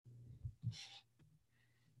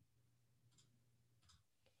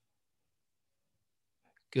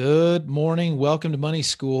Good morning. Welcome to Money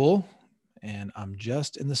School. And I'm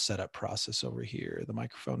just in the setup process over here. The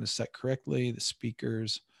microphone is set correctly. The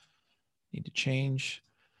speakers need to change.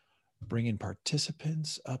 Bring in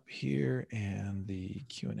participants up here and the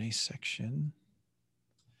Q&A section.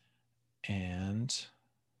 And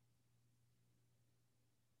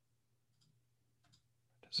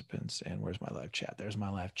participants. And where's my live chat? There's my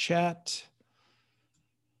live chat.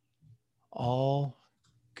 All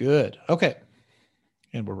good. Okay.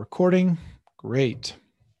 And we're recording. Great.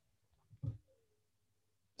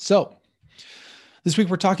 So this week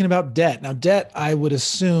we're talking about debt. Now, debt, I would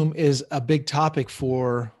assume, is a big topic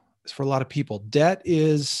for a lot of people. Debt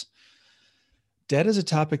is a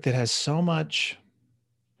topic that has so much,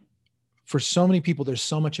 for so many people, there's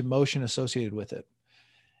so much emotion associated with it.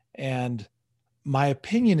 And my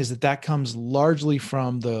opinion is that comes largely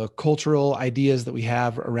from the cultural ideas that we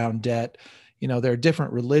have around debt. You know, there are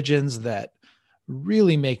different religions that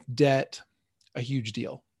really make debt a huge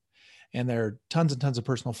deal. And there are tons and tons of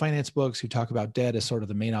personal finance books who talk about debt as sort of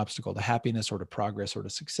the main obstacle to happiness or to progress or to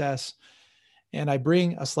success. And I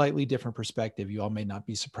bring a slightly different perspective. You all may not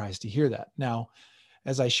be surprised to hear that. Now,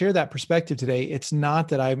 as I share that perspective today, it's not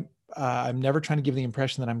that I'm never trying to give the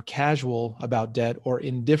impression that I'm casual about debt or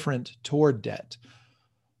indifferent toward debt.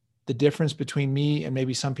 The difference between me and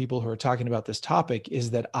maybe some people who are talking about this topic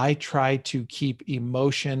is that I try to keep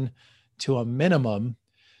emotion to a minimum,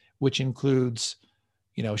 which includes,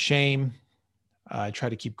 shame. I try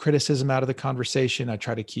to keep criticism out of the conversation. I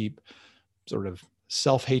try to keep sort of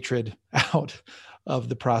self-hatred out of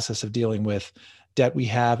the process of dealing with debt we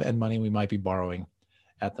have and money we might be borrowing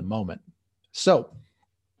at the moment. So,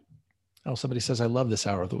 somebody says, I love this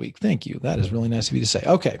hour of the week. Thank you. That is really nice of you to say.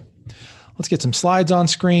 Okay, let's get some slides on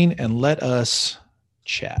screen and let us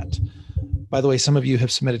chat. By the way, some of you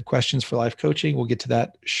have submitted questions for life coaching. We'll get to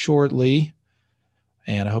that shortly.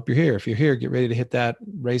 And I hope you're here. If you're here, get ready to hit that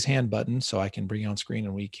raise hand button so I can bring you on screen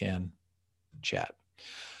and we can chat.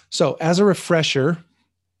 So as a refresher,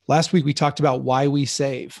 last week we talked about why we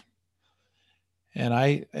save.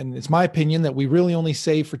 And it's my opinion that we really only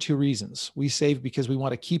save for two reasons. We save because we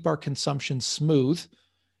want to keep our consumption smooth.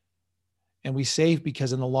 And we save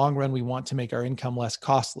because in the long run, we want to make our income less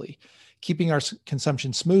costly. Keeping our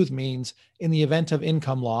consumption smooth means in the event of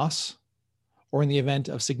income loss, or in the event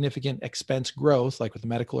of significant expense growth, like with a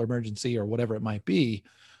medical emergency or whatever it might be,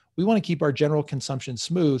 we want to keep our general consumption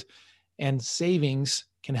smooth, and savings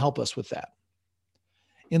can help us with that.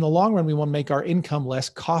 In the long run, we want to make our income less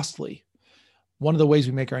costly. One of the ways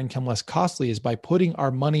we make our income less costly is by putting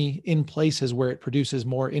our money in places where it produces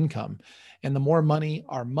more income. And the more money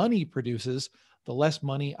our money produces, the less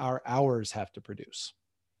money our hours have to produce.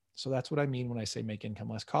 So that's what I mean when I say make income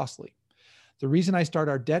less costly. The reason I start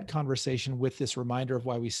our debt conversation with this reminder of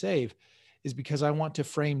why we save is because I want to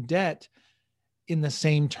frame debt in the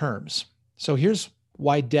same terms. So here's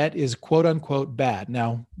why debt is quote unquote bad.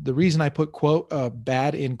 Now, the reason I put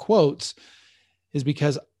bad in quotes is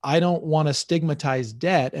because I don't want to stigmatize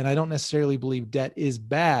debt, and I don't necessarily believe debt is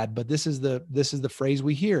bad, but this is the phrase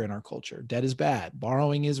we hear in our culture. Debt is bad.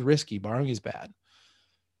 Borrowing is risky. Borrowing is bad.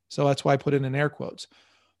 So that's why I put it in air quotes.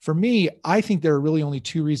 For me, I think there are really only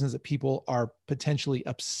two reasons that people are potentially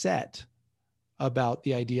upset about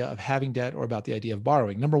the idea of having debt or about the idea of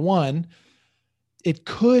borrowing. Number one, it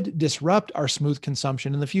could disrupt our smooth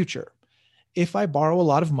consumption in the future. If I borrow a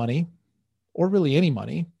lot of money, or really any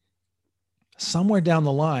money, somewhere down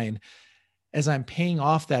the line, as I'm paying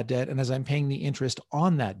off that debt and as I'm paying the interest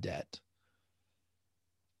on that debt,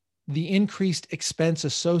 the increased expense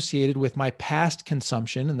associated with my past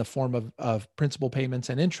consumption in the form of principal payments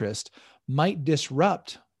and interest might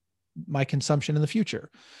disrupt my consumption in the future.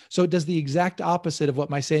 So it does the exact opposite of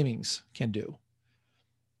what my savings can do.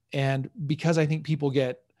 And because I think people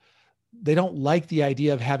they don't like the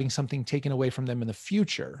idea of having something taken away from them in the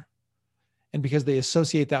future, and because they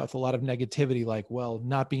associate that with a lot of negativity, like, well,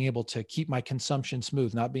 not being able to keep my consumption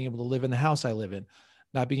smooth, not being able to live in the house I live in,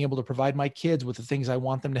 not being able to provide my kids with the things I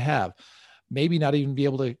want them to have, maybe not even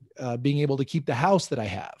being able to keep the house that I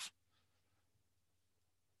have.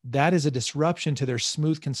 That is a disruption to their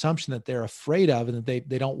smooth consumption that they're afraid of and that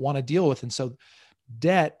they don't want to deal with. And so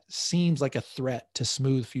debt seems like a threat to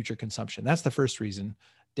smooth future consumption. That's the first reason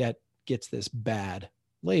debt gets this bad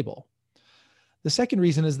label. The second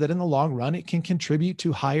reason is that in the long run, it can contribute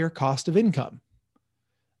to higher cost of income.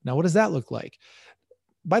 Now, what does that look like?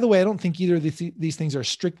 By the way, I don't think either of these things are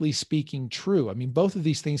strictly speaking true. I mean, both of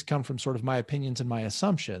these things come from sort of my opinions and my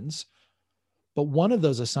assumptions. But one of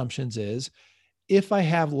those assumptions is if I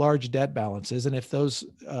have large debt balances, and if those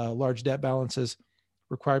large debt balances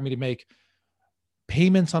require me to make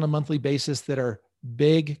payments on a monthly basis that are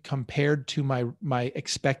big compared to my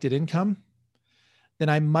expected income, then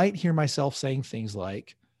I might hear myself saying things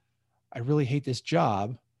like, I really hate this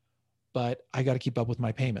job, but I got to keep up with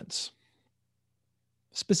my payments.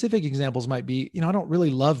 Specific examples might be, I don't really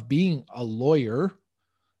love being a lawyer,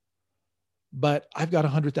 but I've got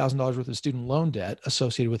 $100,000 worth of student loan debt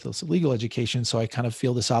associated with this legal education. So I kind of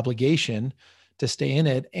feel this obligation to stay in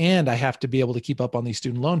it. And I have to be able to keep up on these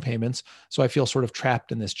student loan payments. So I feel sort of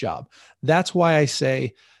trapped in this job. That's why I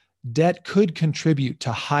say debt could contribute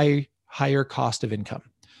to higher cost of income.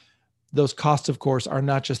 Those costs, of course, are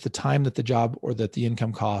not just the time that the job or that the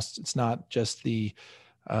income costs. It's not just the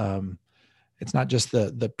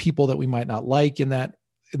people that we might not like in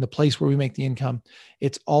the place where we make the income.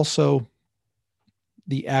 It's also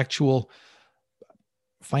the actual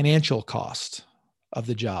financial cost of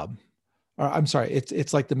the job. Or I'm sorry,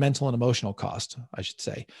 it's like the mental and emotional cost, I should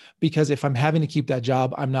say. Because if I'm having to keep that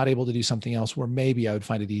job, I'm not able to do something else where maybe I would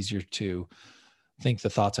find it easier to think the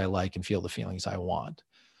thoughts I like and feel the feelings I want.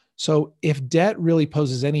 So if debt really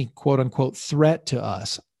poses any quote unquote threat to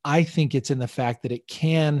us, I think it's in the fact that it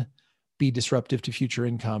can be disruptive to future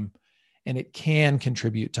income and it can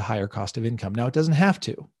contribute to higher cost of income. Now, it doesn't have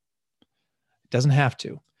to. It doesn't have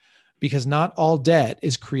to, because not all debt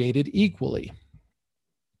is created equally.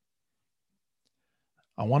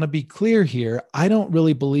 I want to be clear here. I don't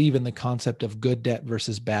really believe in the concept of good debt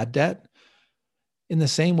versus bad debt. In the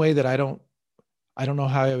same way that I don't know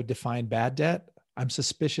how I would define bad debt. I'm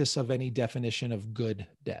suspicious of any definition of good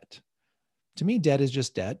debt. To me, debt is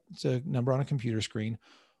just debt. It's a number on a computer screen.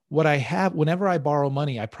 What I have, whenever I borrow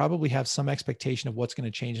money, I probably have some expectation of what's going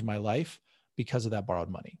to change in my life because of that borrowed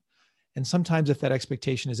money. And sometimes if that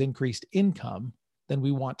expectation is increased income, then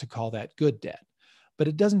we want to call that good debt. But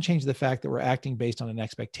it doesn't change the fact that we're acting based on an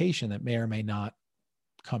expectation that may or may not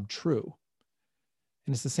come true.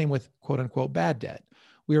 And it's the same with quote unquote bad debt.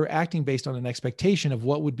 We are acting based on an expectation of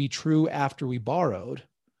what would be true after we borrowed.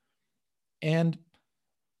 And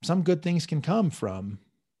some good things can come from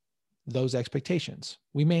those expectations.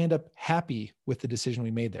 We may end up happy with the decision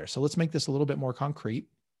we made there. So let's make this a little bit more concrete.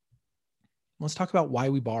 Let's talk about why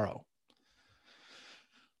we borrow.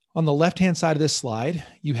 On the left-hand side of this slide,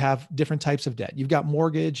 you have different types of debt. You've got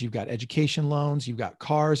mortgage, you've got education loans, you've got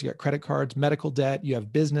cars, you've got credit cards, medical debt, you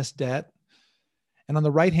have business debt. And on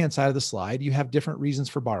the right-hand side of the slide, you have different reasons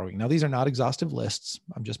for borrowing. Now, these are not exhaustive lists.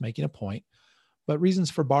 I'm just making a point. But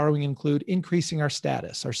reasons for borrowing include increasing our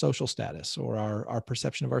status, our social status, or our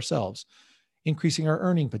perception of ourselves, increasing our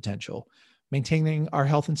earning potential, maintaining our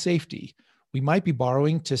health and safety. We might be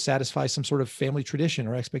borrowing to satisfy some sort of family tradition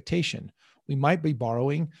or expectation. We might be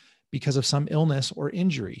borrowing because of some illness or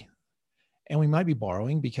injury. And we might be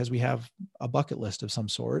borrowing because we have a bucket list of some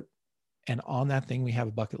sort. And on that thing, we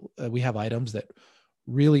have items that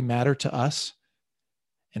really matter to us.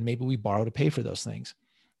 And maybe we borrow to pay for those things.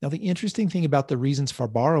 Now, the interesting thing about the reasons for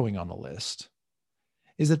borrowing on the list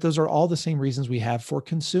is that those are all the same reasons we have for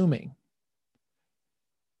consuming.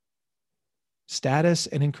 Status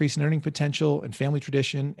and increase in earning potential and family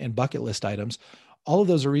tradition and bucket list items, all of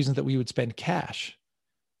those are reasons that we would spend cash.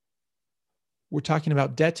 We're talking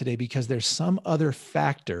about debt today because there's some other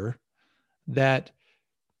factor that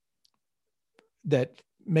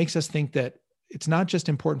makes us think that it's not just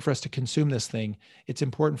important for us to consume this thing. It's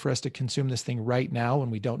important for us to consume this thing right now when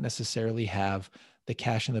we don't necessarily have the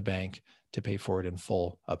cash in the bank to pay for it in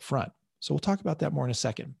full up front. So we'll talk about that more in a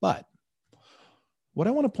second. But what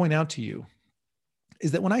I want to point out to you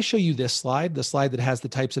is that when I show you this slide, the slide that has the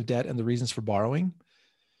types of debt and the reasons for borrowing,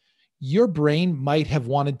 your brain might have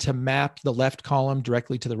wanted to map the left column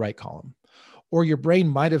directly to the right column, or your brain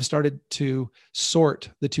might have started to sort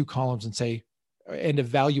the two columns and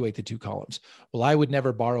evaluate the two columns. Well, I would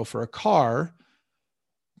never borrow for a car,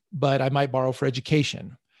 but I might borrow for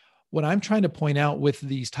education. What I'm trying to point out with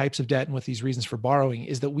these types of debt and with these reasons for borrowing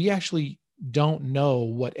is that we actually don't know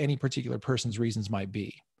what any particular person's reasons might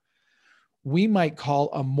be. We might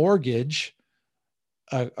call a mortgage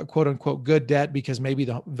a quote unquote good debt because maybe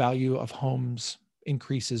the value of homes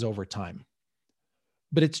increases over time.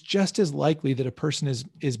 But it's just as likely that a person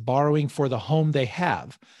is borrowing for the home they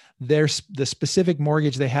have. The specific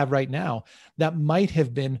mortgage they have right now, that might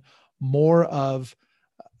have been more of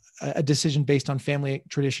a decision based on family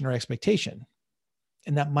tradition or expectation.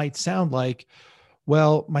 And that might sound like,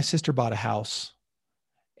 well, my sister bought a house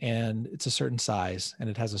and it's a certain size and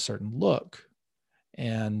it has a certain look.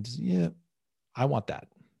 And yeah, I want that.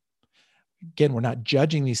 Again, we're not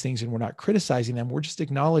judging these things and we're not criticizing them. We're just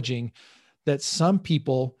acknowledging that some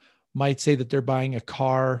people might say that they're buying a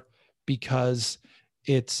car because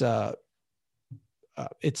it's a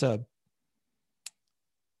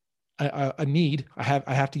need. I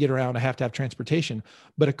have to get around. I have to have transportation.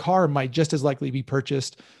 But a car might just as likely be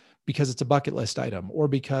purchased because it's a bucket list item or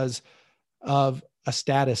because of a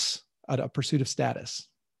status, a pursuit of status.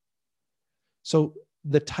 So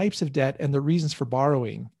the types of debt and the reasons for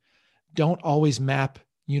borrowing don't always map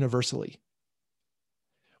universally,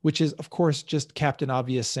 which is, of course, just Captain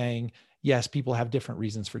Obvious saying, yes, people have different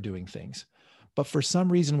reasons for doing things. But for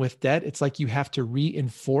some reason with debt, it's like you have to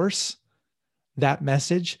reinforce that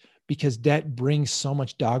message because debt brings so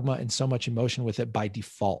much dogma and so much emotion with it by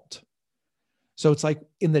default. So it's like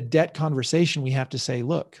in the debt conversation, we have to say,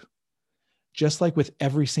 look, just like with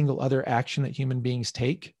every single other action that human beings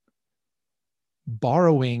take,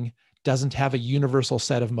 borrowing doesn't have a universal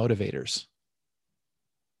set of motivators.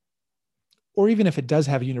 Or even if it does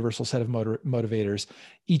have a universal set of motivators,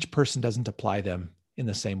 each person doesn't apply them in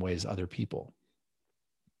the same way as other people.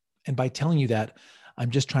 And by telling you that, I'm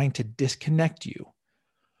just trying to disconnect you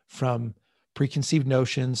from preconceived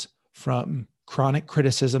notions, from chronic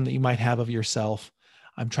criticism that you might have of yourself.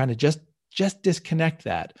 I'm trying to just disconnect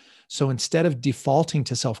that. So instead of defaulting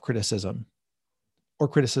to self-criticism or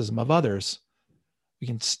criticism of others, we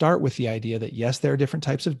can start with the idea that yes, there are different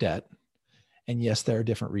types of debt, and yes, there are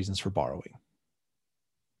different reasons for borrowing.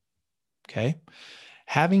 Okay.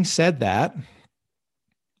 Having said that,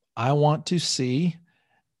 I want to see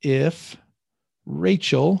if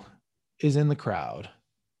Rachel is in the crowd.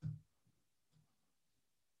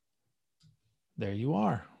 There you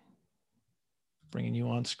are. Bringing you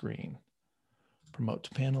on screen. Promote to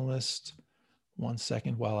panelist. 1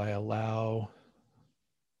 second while I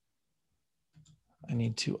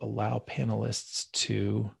need to allow panelists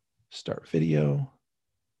to start video.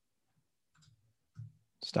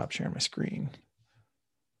 Stop sharing my screen.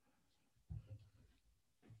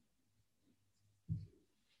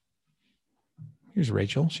 Here's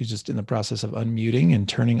Rachel. She's just in the process of unmuting and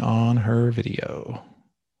turning on her video.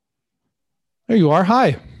 There you are.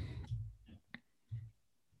 Hi.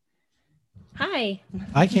 Hi.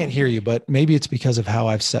 I can't hear you, but maybe it's because of how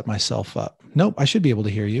I've set myself up. Nope, I should be able to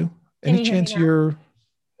hear you. Any chance you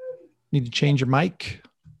need to change your mic?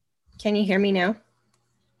 Can you hear me now?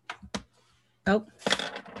 Oh,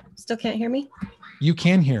 still can't hear me? You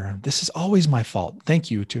can hear. This is always my fault. Thank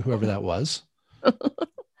you to whoever that was.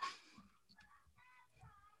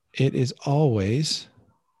 It is always.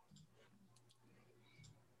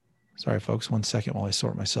 Sorry, folks. 1 second while I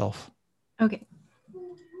sort myself. Okay.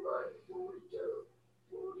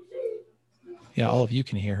 Yeah, all of you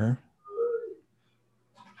can hear her.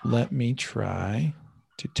 Let me try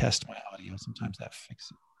to test my audio. Sometimes that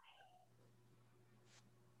fixes it.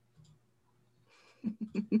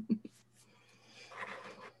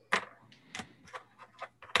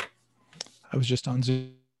 I was just on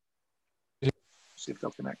Zoom. See if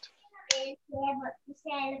they'll connect.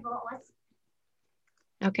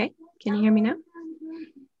 Okay. Can you hear me now?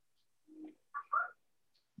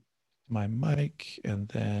 My mic, and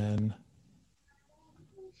then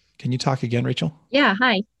can you talk again, Rachel? Yeah.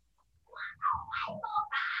 Hi.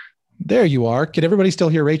 There you are. Can everybody still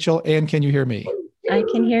hear Rachel? And can you hear me? I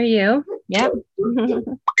can hear you. Yep.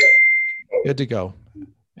 Good to go.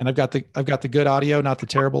 And I've got the good audio, not the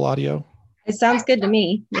terrible audio. It sounds good to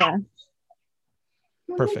me. Yeah.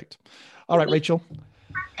 Perfect. All right, Rachel.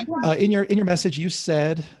 In your message, you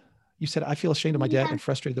said, I feel ashamed of my debt and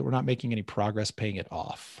frustrated that we're not making any progress paying it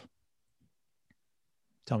off.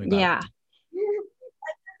 Tell me about it.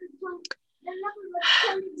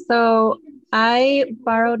 So I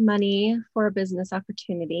borrowed money for a business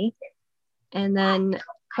opportunity, and then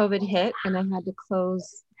COVID hit and I had to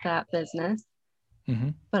close that business. Mm-hmm.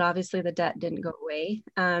 But obviously the debt didn't go away.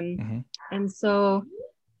 And so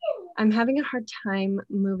I'm having a hard time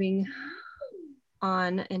moving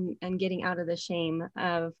on and getting out of the shame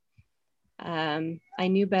of I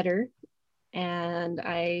knew better and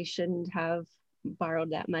I shouldn't have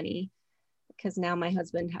borrowed that money, because now my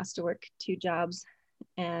husband has to work 2 jobs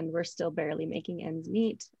and we're still barely making ends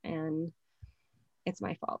meet, and it's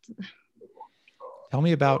my fault. Tell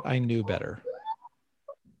me about I knew better.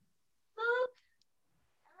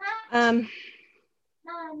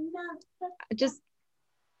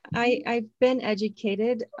 I've been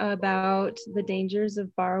educated about the dangers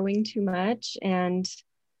of borrowing too much, and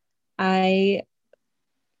I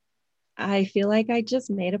feel like I just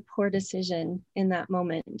made a poor decision in that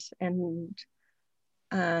moment, and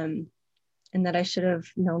that I should have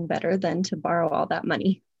known better than to borrow all that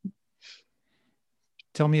money.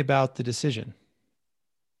 Tell me about the decision.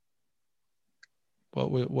 What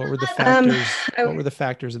were the factors? What were the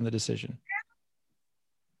factors in the decision?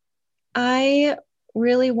 I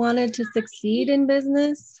really wanted to succeed in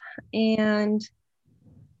business, and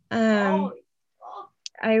I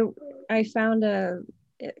I found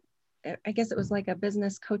I guess it was like a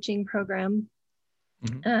business coaching program.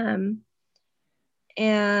 Mm-hmm.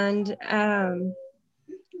 And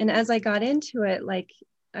as I got into it, like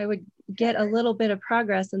I would get a little bit of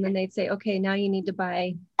progress, and then they'd say, okay, now you need to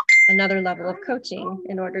buy another level of coaching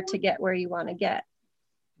in order to get where you want to get.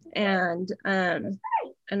 And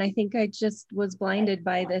I think I just was blinded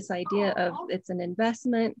by this idea of it's an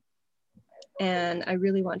investment, and I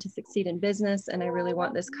really want to succeed in business, and I really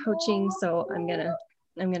want this coaching, so I'm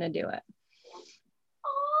gonna do it.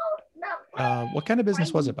 What kind of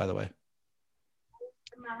business was it, by the way?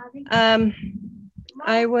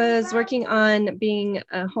 I was working on being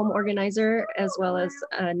a home organizer as well as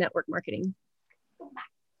network marketing.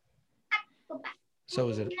 So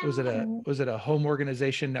was it a home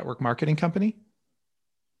organization network marketing company?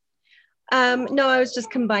 No, I was just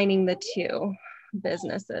combining the two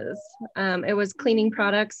businesses. It was cleaning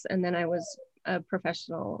products, and then I was a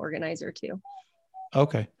professional organizer too.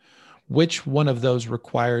 Okay. Which one of those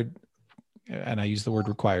required, and I use the word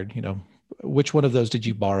required, which one of those did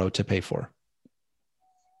you borrow to pay for?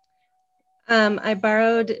 I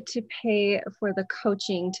borrowed to pay for the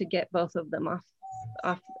coaching to get both of them off.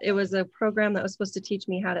 It was a program that was supposed to teach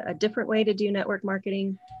me a different way to do network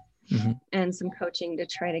marketing, mm-hmm. and some coaching to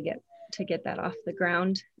try to get that off the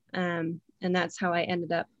ground. And that's how I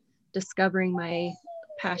ended up discovering my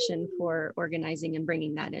passion for organizing and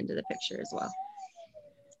bringing that into the picture as well.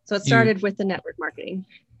 So it started with the network marketing.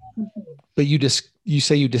 But you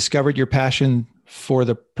say you discovered your passion for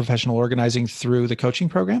the professional organizing through the coaching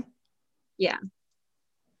program? Yeah.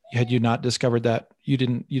 Had you not discovered that? You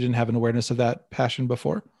didn't have an awareness of that passion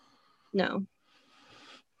before? No.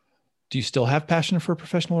 Do you still have passion for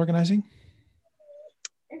professional organizing?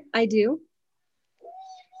 I do.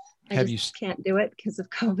 I just can't do it because of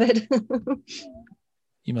COVID.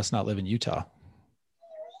 You must not live in Utah.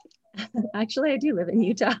 Actually, I do live in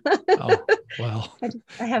Utah. Oh, well.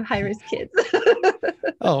 I have high-risk kids.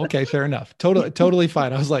 Oh, okay. Fair enough. Totally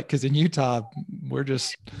fine. I was like, because in Utah, we're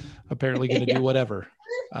just apparently going to do whatever.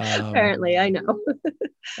 Apparently, I know.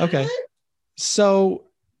 Okay. So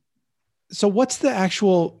what's the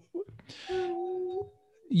actual,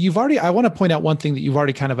 I want to point out one thing that you've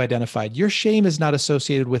already kind of identified. Your shame is not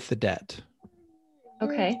associated with the debt.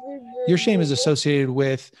 Okay. Your shame is associated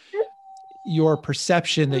with your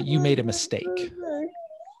perception that you made a mistake.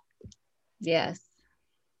 Yes.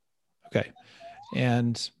 Okay.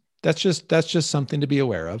 And that's just something to be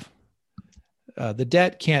aware of. The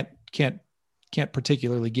debt can't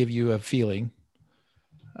particularly give you a feeling.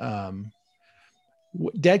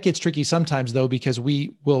 Debt gets tricky sometimes though, because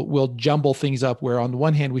we'll jumble things up where on the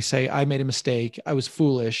one hand we say, I made a mistake, I was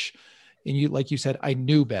foolish. And like you said, I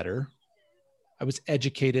knew better. I was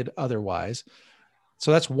educated otherwise.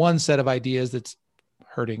 So that's one set of ideas that's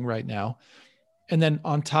hurting right now. And then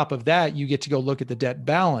on top of that, you get to go look at the debt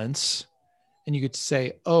balance and you get to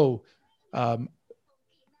say,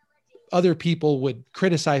 other people would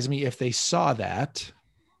criticize me if they saw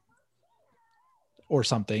or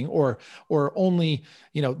something, or only,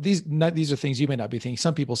 these are things you may not be thinking.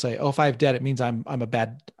 Some people say, if I have debt, it means I'm a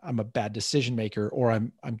bad decision maker, or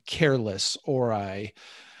I'm careless, or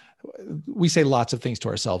we say lots of things to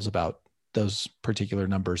ourselves about those particular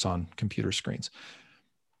numbers on computer screens.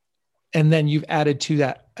 And then you've added to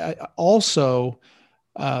that also,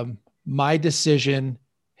 my decision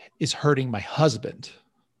is hurting my husband.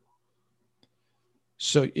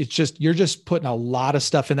 So you're just putting a lot of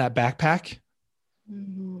stuff in that backpack,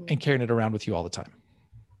 mm-hmm. and carrying it around with you all the time.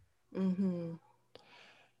 Mm-hmm.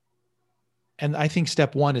 And I think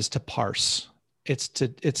step one is to parse. It's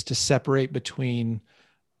to separate between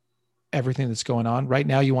everything that's going on. Right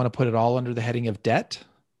now, you want to put it all under the heading of debt.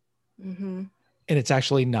 Mm-hmm. And it's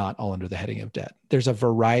actually not all under the heading of debt. There's a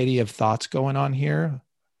variety of thoughts going on here.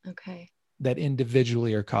 Okay. That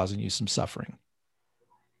individually are causing you some suffering.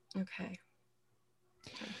 Okay.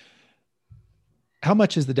 How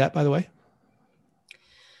much is the debt, by the way?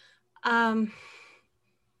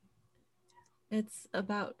 It's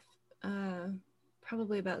about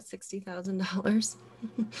probably about $60,000.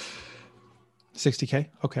 $60K.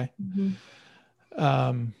 Okay.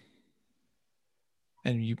 Mm-hmm.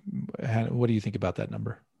 And what do you think about that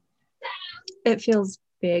number? It feels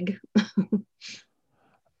big.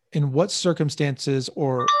 In what circumstances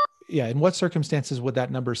would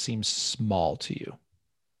that number seem small to you?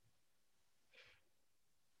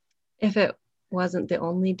 If it wasn't the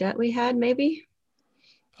only debt we had, maybe.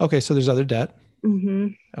 Okay. So there's other debt. Mm-hmm.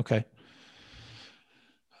 Okay.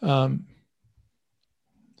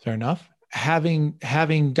 Fair enough.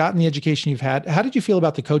 Having gotten the education you've had, how did you feel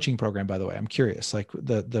about the coaching program, by the way? I'm curious, like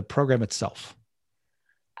the program itself.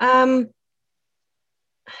 Um,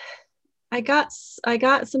 I got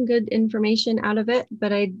some good information out of it,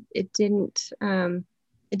 but it didn't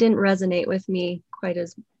resonate with me quite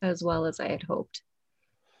as well as I had hoped.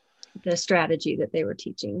 The strategy that they were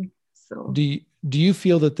teaching. So do you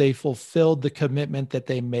feel that they fulfilled the commitment that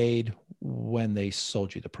they made when they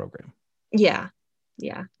sold you the program? Yeah.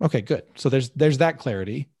 Okay, good. So there's that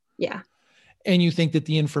clarity. Yeah. And you think that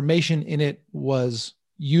the information in it was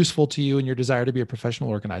useful to you in your desire to be a professional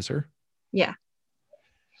organizer. Yeah.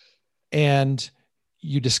 And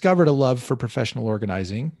you discovered a love for professional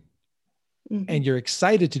organizing. Mm-hmm. And you're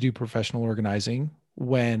excited to do professional organizing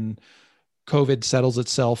when COVID settles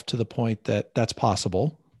itself to the point that that's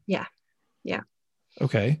possible. Yeah. Yeah.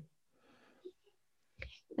 Okay.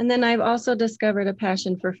 And then I've also discovered a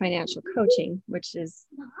passion for financial coaching, which is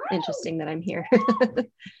interesting that I'm here.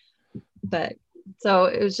 But so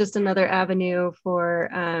it was just another avenue for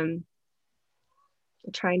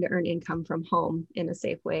trying to earn income from home in a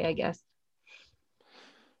safe way, I guess.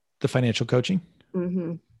 The financial coaching?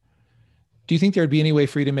 Mm-hmm. Do you think there'd be any way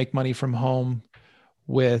for you to make money from home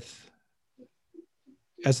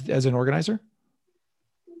as an organizer?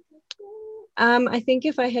 I think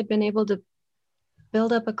if I had been able to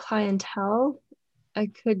build up a clientele, I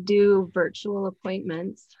could do virtual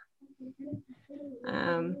appointments.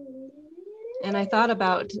 And I thought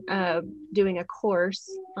about doing a course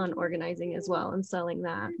on organizing as well and selling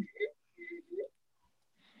that.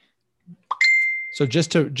 So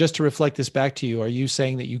just to reflect this back to you, are you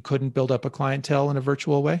saying that you couldn't build up a clientele in a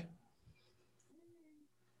virtual way?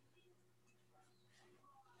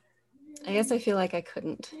 I guess I feel like I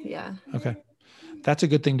couldn't. Yeah. Okay. That's a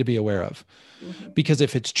good thing to be aware of. Mm-hmm. Because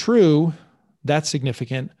if it's true, that's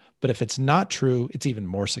significant. But if it's not true, it's even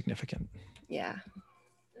more significant. Yeah.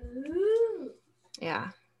 Yeah.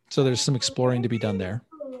 So there's some exploring to be done there.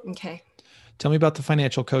 Okay. Tell me about the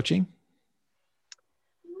financial coaching.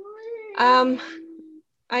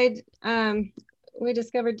 We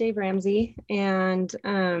discovered Dave Ramsey, and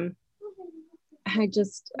I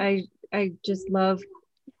just love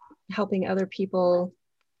helping other people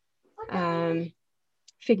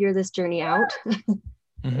figure this journey out. Mm-hmm.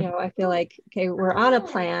 You know, I feel like, okay, we're on a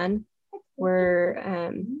plan.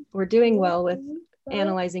 We're doing well with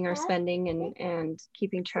analyzing our spending and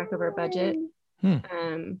keeping track of our budget. I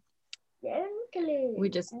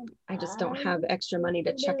just don't have extra money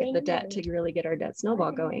to chuck at the debt to really get our debt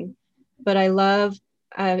snowball going. But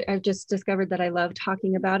I've just discovered that I love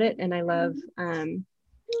talking about it, and I love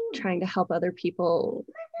trying to help other people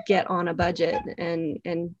get on a budget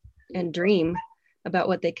and dream about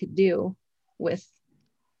what they could do with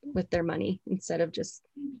their money instead of just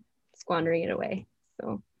squandering it away.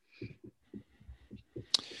 So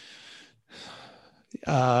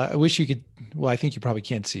I wish you could, well, I think you probably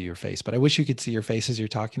can't see your face, but I wish you could see your face as you're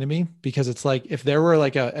talking to me, because it's like, if there were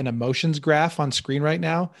like an emotions graph on screen right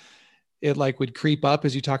now, it like would creep up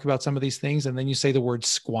as you talk about some of these things. And then you say the word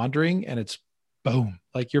squandering and it's boom,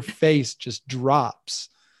 like your face just drops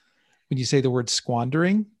when you say the word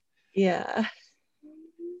squandering. Yeah.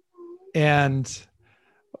 And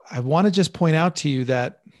I want to just point out to you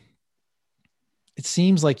that it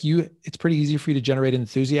seems like it's pretty easy for you to generate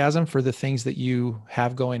enthusiasm for the things that you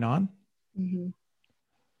have going on. Mm-hmm.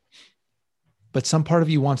 But some part of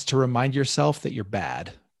you wants to remind yourself that you're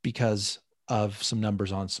bad because of some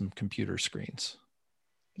numbers on some computer screens.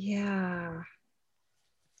 Yeah.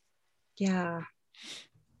 Yeah.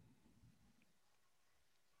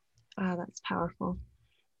 Wow, that's powerful.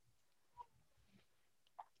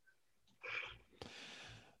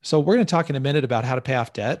 So we're going to talk in a minute about how to pay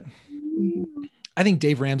off debt. Mm-hmm. I think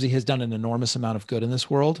Dave Ramsey has done an enormous amount of good in this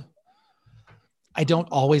world. I don't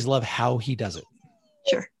always love how he does it.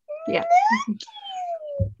 Sure. Yeah.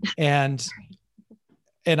 And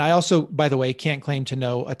I also, by the way, can't claim to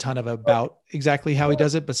know a ton about exactly how he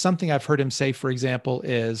does it, but something I've heard him say, for example,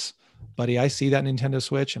 is, buddy, I see that Nintendo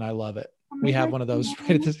Switch and I love it. We have one of those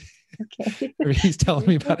right at this. Okay. He's telling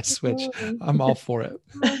me about a Switch. I'm all for it.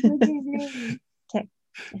 Okay.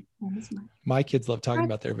 My kids love talking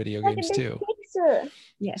about their video games too.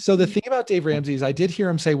 Yeah. So the thing about Dave Ramsey is, I did hear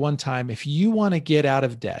him say one time, if you want to get out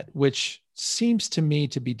of debt, which seems to me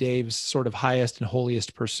to be Dave's sort of highest and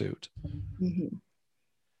holiest pursuit, mm-hmm.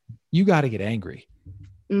 you got to get angry.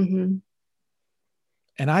 Mm-hmm.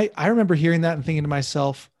 And I remember hearing that and thinking to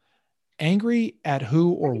myself, angry at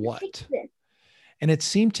who or what? And it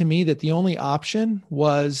seemed to me that the only option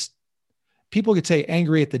was people could say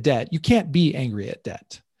angry at the debt. You can't be angry at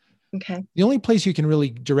debt. Okay. The only place you can really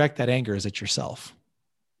direct that anger is at yourself.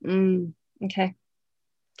 Okay. Okay.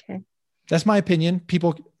 That's my opinion.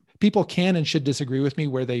 People can and should disagree with me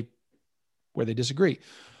where they disagree.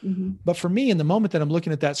 Mm-hmm. But for me, in the moment that I'm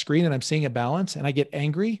looking at that screen and I'm seeing a balance and I get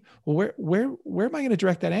angry, well, where am I going to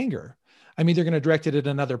direct that anger? I'm either going to direct it at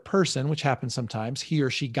another person, which happens sometimes. He or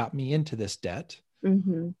she got me into this debt.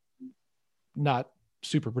 Mm-hmm. Not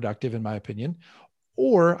super productive in my opinion.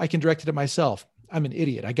 Or I can direct it at myself. I'm an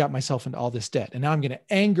idiot. I got myself into all this debt and now I'm going to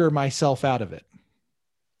anger myself out of it.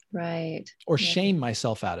 Right. Or shame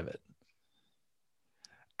myself out of it.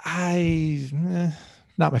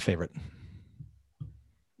 Not my favorite.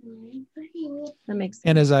 That makes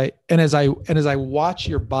sense. And as I watch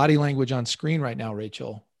your body language on screen right now,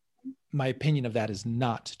 Rachel, my opinion of that is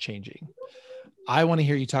not changing. I want to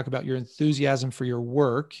hear you talk about your enthusiasm for your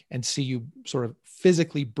work and see you sort of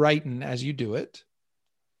physically brighten as you do it.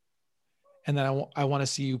 And then I want to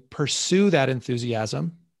see you pursue that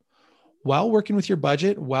enthusiasm while working with your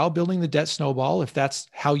budget, while building the debt snowball, if that's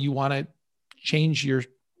how you want to change your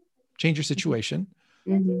situation.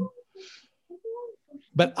 Mm-hmm.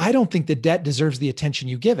 But I don't think the debt deserves the attention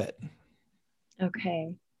you give it.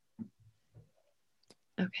 Okay.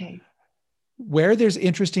 Where there's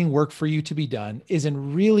interesting work for you to be done is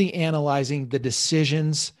in really analyzing the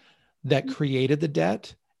decisions that created the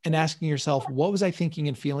debt and asking yourself, what was I thinking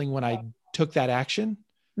and feeling when I took that action?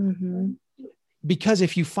 Mm-hmm. Because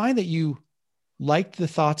if you find that you liked the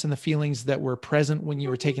thoughts and the feelings that were present when you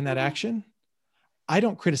were taking that action, I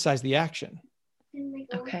don't criticize the action.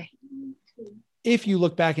 Okay. If you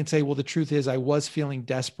look back and say, well, the truth is I was feeling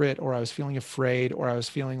desperate, or I was feeling afraid, or I was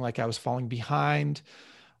feeling like I was falling behind,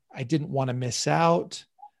 I didn't want to miss out,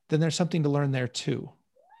 then there's something to learn there too.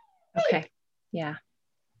 Okay. Yeah.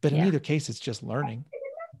 But in either case, it's just learning.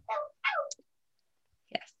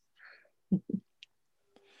 Yes.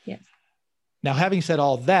 Yes. Now, having said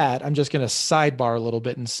all that, I'm just going to sidebar a little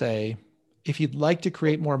bit and say, if you'd like to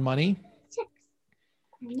create more money,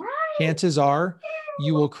 chances are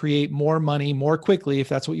you will create more money more quickly, if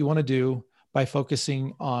that's what you want to do, by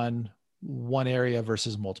focusing on one area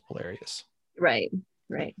versus multiple areas. Right.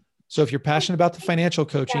 So if you're passionate about the financial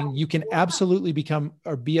coaching, you can absolutely become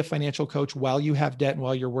or be a financial coach while you have debt and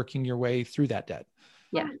while you're working your way through that debt.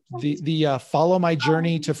 Yeah. The follow my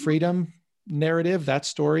journey to freedom narrative, that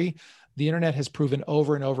story, the internet has proven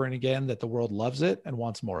over and over and again that the world loves it and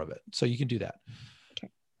wants more of it. So you can do that. Okay.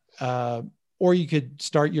 Or you could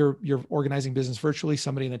start your organizing business virtually.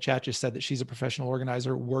 Somebody in the chat just said that she's a professional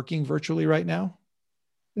organizer working virtually right now.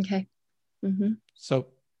 Okay. Mm-hmm. So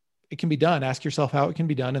it can be done. Ask yourself how it can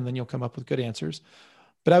be done, and then you'll come up with good answers.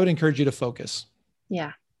 But I would encourage you to focus.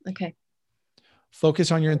 Yeah. Okay.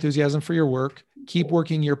 Focus on your enthusiasm for your work. Keep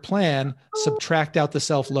working your plan. Subtract out the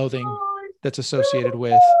self-loathing that's associated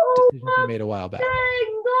with decisions you made a while back.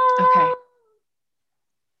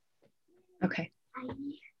 Okay.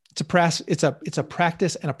 It's a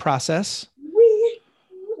practice and a process.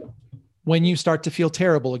 When you start to feel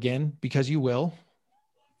terrible again, because you will,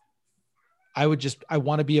 I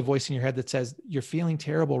want to be a voice in your head that says you're feeling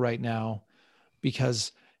terrible right now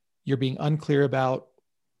because you're being unclear about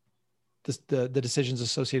the decisions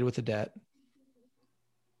associated with the debt.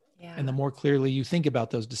 Yeah. And the more clearly you think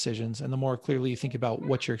about those decisions and the more clearly you think about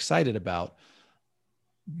what you're excited about,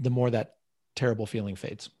 the more that terrible feeling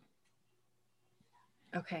fades.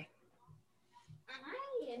 Okay.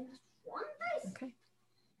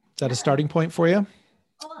 Is that a starting point for you?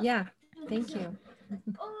 Yeah. Thank you.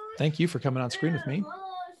 Thank you for coming on screen with me.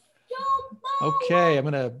 Okay, I'm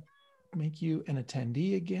going to make you an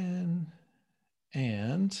attendee again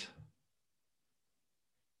and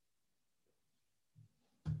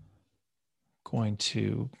going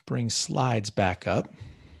to bring slides back up.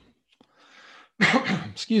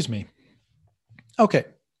 Excuse me. Okay.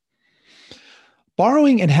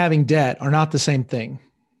 Borrowing and having debt are not the same thing.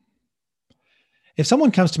 If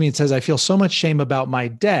someone comes to me and says, I feel so much shame about my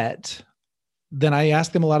debt, then I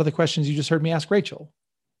ask them a lot of the questions you just heard me ask Rachel.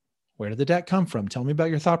 Where did the debt come from? Tell me about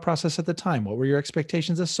your thought process at the time. What were your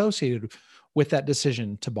expectations associated with that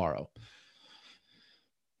decision to borrow?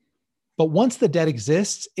 But once the debt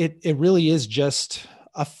exists, it really is just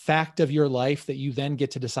a fact of your life that you then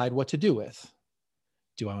get to decide what to do with.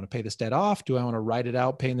 Do I want to pay this debt off? Do I want to ride it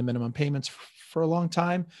out, paying the minimum payments for a long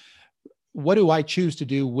time? What do I choose to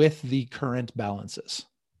do with the current balances?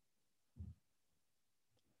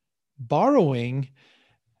 Borrowing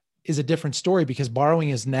is a different story because borrowing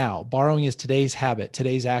is now. Borrowing is today's habit,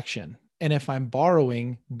 today's action. And if I'm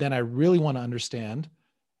borrowing, then I really want to understand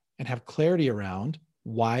and have clarity around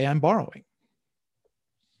why I'm borrowing.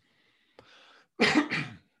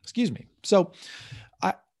 Excuse me. So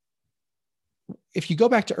if you go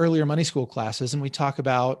back to earlier money school classes and we talk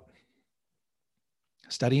about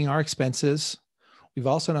studying our expenses, we've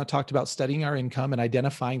also now talked about studying our income and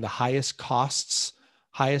identifying the highest costs,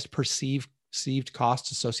 highest perceived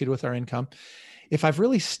costs associated with our income. If I've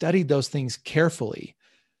really studied those things carefully,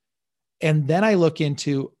 and then I look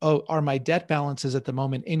into, are my debt balances at the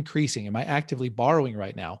moment increasing? Am I actively borrowing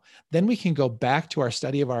right now? Then we can go back to our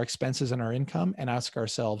study of our expenses and our income and ask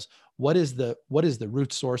ourselves, what is the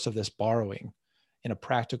root source of this borrowing in a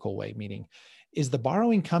practical way? Meaning, is the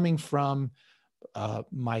borrowing coming from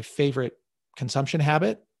my favorite consumption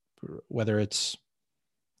habit, whether it's,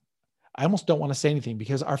 I almost don't want to say anything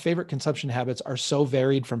because our favorite consumption habits are so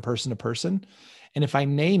varied from person to person. And if I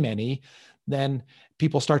name any, then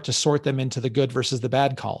people start to sort them into the good versus the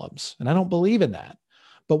bad columns. And I don't believe in that.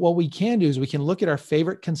 But what we can do is we can look at our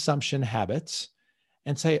favorite consumption habits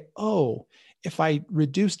and say, oh, if I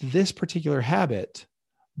reduced this particular habit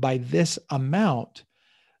by this amount,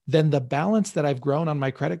 then the balance that I've grown on my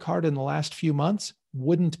credit card in the last few months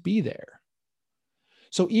wouldn't be there.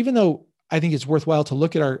 So even though I think it's worthwhile to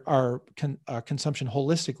look at our consumption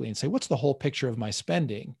holistically and say, what's the whole picture of my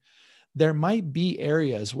spending? There might be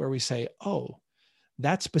areas where we say, oh,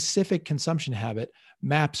 that specific consumption habit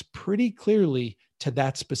maps pretty clearly to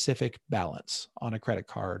that specific balance on a credit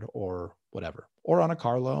card or whatever, or on a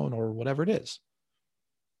car loan or whatever it is.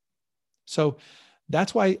 So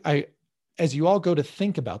that's why as you all go to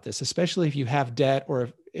think about this, especially if you have debt or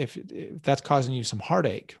if that's causing you some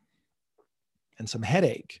heartache and some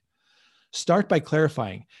headache, start by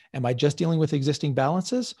clarifying, am I just dealing with existing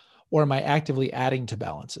balances or am I actively adding to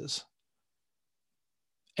balances?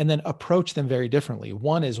 And then approach them very differently.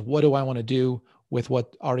 One is, what do I want to do with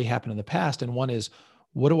what already happened in the past? And one is,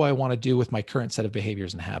 what do I want to do with my current set of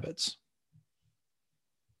behaviors and habits?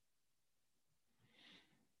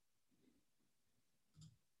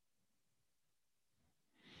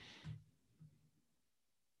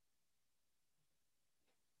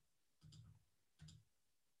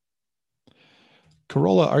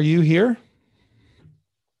 Corolla, are you here?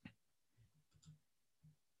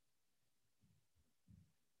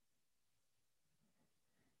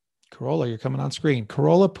 Corolla, you're coming on screen.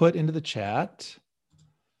 Corolla put into the chat.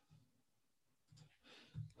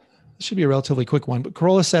 This should be a relatively quick one, but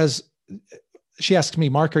Corolla says, she asks me,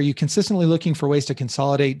 Mark, are you consistently looking for ways to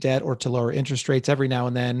consolidate debt or to lower interest rates? Every now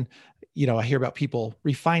and then, I hear about people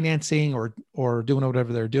refinancing or doing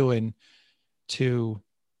whatever they're doing to,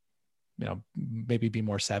 maybe be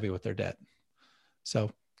more savvy with their debt.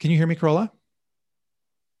 So can you hear me, Corolla?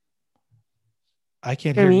 I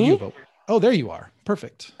can't hear you, but oh, there you are.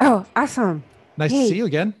 Perfect. Oh, awesome. Nice to see you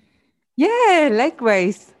again. Yeah,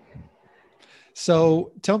 likewise.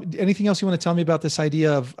 So tell me anything else you want to tell me about this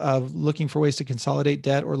idea of looking for ways to consolidate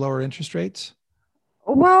debt or lower interest rates?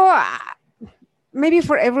 Well, maybe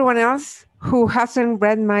for everyone else who hasn't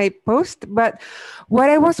read my post, but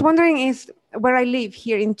what I was wondering is where I live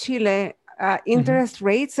here in Chile, interest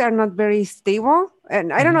rates are not very stable.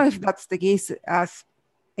 And I don't know if that's the case as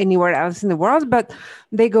anywhere else in the world, but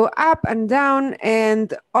they go up and down.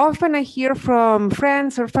 And often I hear from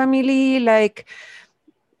friends or family, like,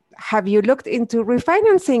 have you looked into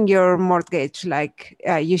refinancing your mortgage? Like,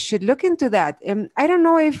 you should look into that. And I don't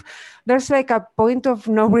know if there's like a point of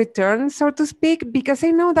no return, so to speak, because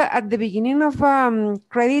I know that at the beginning of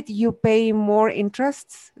credit, you pay more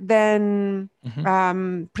interests than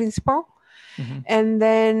principal. And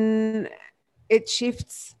then it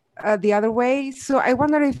shifts the other way. So I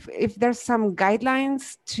wonder if there's some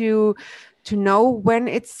guidelines to know when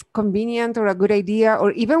it's convenient or a good idea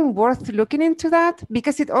or even worth looking into that,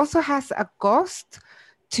 because it also has a cost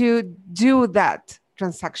to do that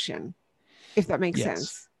transaction, if that makes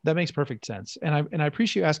sense. That makes perfect sense. And I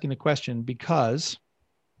appreciate you asking the question, because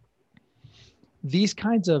these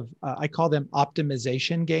kinds of, I call them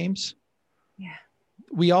optimization games. Yeah.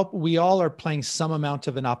 We all are playing some amount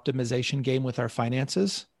of an optimization game with our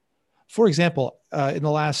finances. For example, in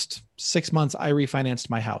the last 6 months, I refinanced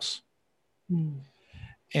my house.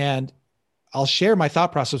 And I'll share my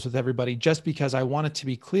thought process with everybody just because I want it to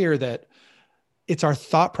be clear that it's our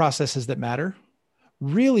thought processes that matter.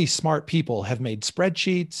 Really smart people have made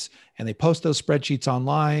spreadsheets and they post those spreadsheets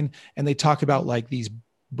online and they talk about like these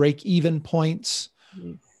break-even points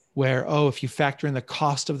where, if you factor in the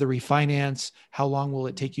cost of the refinance, how long will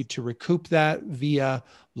it take you to recoup that via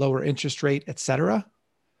lower interest rate, et cetera?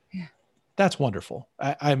 Yeah. That's wonderful.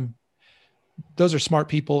 Those are smart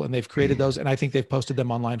people and they've created those. And I think they've posted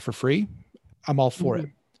them online for free. I'm all for it.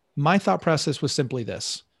 My thought process was simply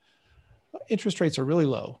this. Interest rates are really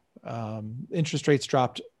low. Interest rates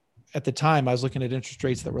dropped at the time I was looking at interest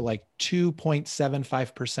rates that were like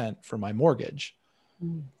 2.75% for my mortgage.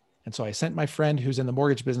 Mm. And so I sent my friend who's in the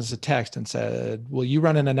mortgage business a text and said, will you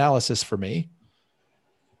run an analysis for me?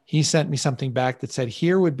 He sent me something back that said,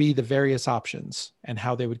 here would be the various options and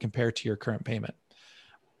how they would compare to your current payment.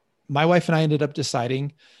 My wife and I ended up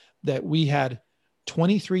deciding that we had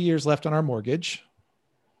 23 years left on our mortgage.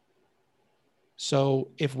 So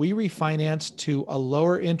if we refinance to a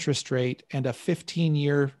lower interest rate and a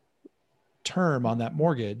 15-year term on that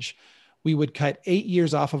mortgage, we would cut 8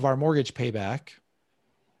 years off of our mortgage payback.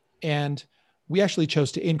 And we actually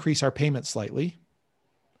chose to increase our payment slightly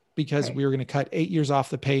because we were going to cut 8 years off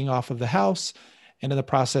the paying off of the house and in the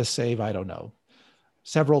process save, I don't know,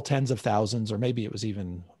 several tens of thousands, or maybe it was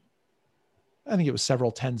even, I think it was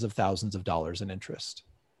several tens of thousands of dollars in interest.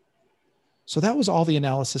 So that was all the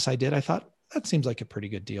analysis I did. I thought that seems like a pretty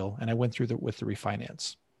good deal. And I went through with the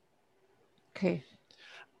refinance. Okay.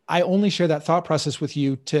 I only share that thought process with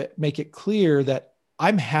you to make it clear that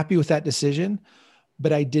I'm happy with that decision,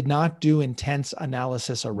 but I did not do intense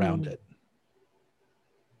analysis around it.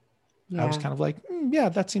 Yeah. I was kind of like, yeah,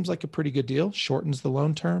 that seems like a pretty good deal. Shortens the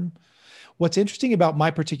loan term. What's interesting about my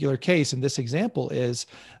particular case in this example is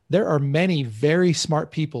there are many very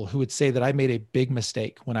smart people who would say that I made a big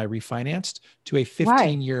mistake when I refinanced to a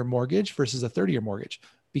 15-year mortgage versus a 30-year mortgage,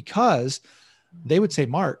 because they would say,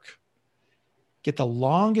 Mark, get the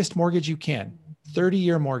longest mortgage you can,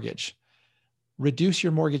 30-year mortgage, reduce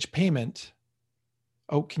your mortgage payment.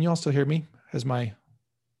 Oh, can you all still hear me? Have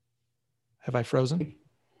I frozen?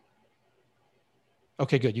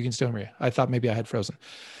 Okay, good. You can still hear me. I thought maybe I had frozen.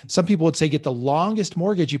 Some people would say, get the longest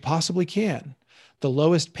mortgage you possibly can, the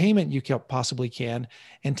lowest payment you possibly can,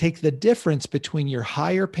 and take the difference between your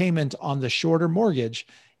higher payment on the shorter mortgage,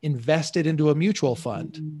 invest it into a mutual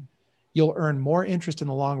fund. Mm-hmm. You'll earn more interest in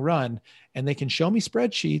the long run. And they can show me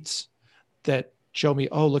spreadsheets that show me,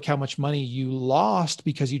 oh, look how much money you lost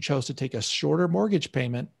because you chose to take a shorter mortgage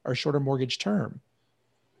payment or shorter mortgage term.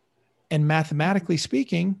 And mathematically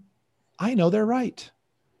speaking, I know they're right.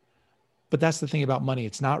 But that's the thing about money.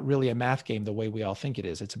 It's not really a math game the way we all think it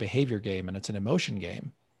is. It's a behavior game and it's an emotion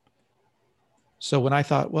game. So when I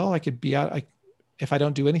thought, well, I could be out, if I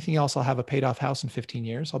don't do anything else, I'll have a paid off house in 15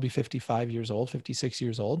 years. I'll be 55 years old, 56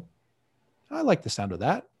 years old. I like the sound of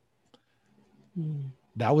that.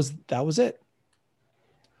 That was it.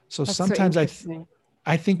 So that's sometimes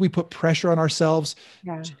I think we put pressure on ourselves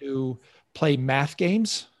to play math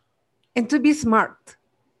games. And to be smart.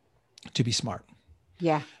 To be smart.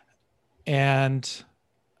 Yeah. And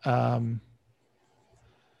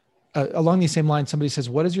along these same lines, somebody says,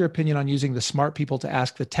 what is your opinion on using the smart people to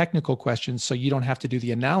ask the technical questions so you don't have to do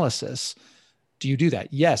the analysis? Do you do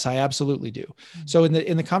that? Yes, I absolutely do. Mm-hmm. So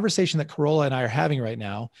in the conversation that Corolla and I are having right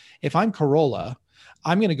now, if I'm Corolla,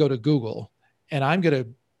 I'm going to go to Google and I'm going to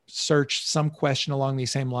search some question along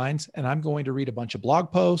these same lines, and I'm going to read a bunch of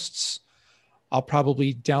blog posts. I'll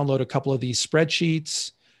probably download a couple of these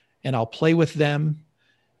spreadsheets and I'll play with them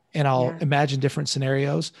and I'll imagine different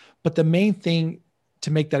scenarios. But the main thing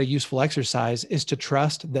to make that a useful exercise is to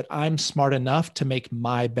trust that I'm smart enough to make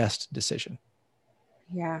my best decision.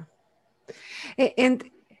 Yeah. And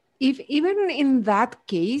if even in that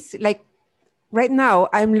case, like right now,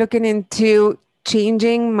 I'm looking into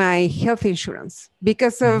changing my health insurance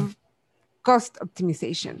because of cost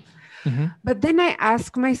optimization. Mm-hmm. But then I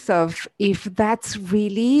ask myself if that's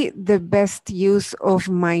really the best use of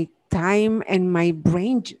my time and my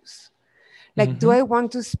brain juice. Like, do I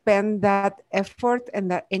want to spend that effort and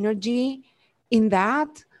that energy in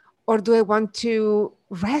that? Or do I want to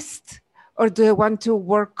rest? Or do I want to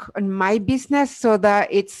work on my business so that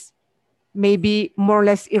it's maybe more or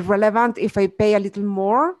less irrelevant if I pay a little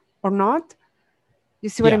more or not? You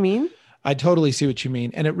see what I mean? I totally see what you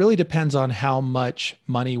mean. And it really depends on how much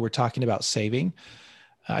money we're talking about saving.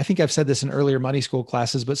 I think I've said this in earlier money school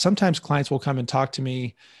classes, but sometimes clients will come and talk to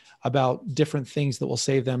me about different things that will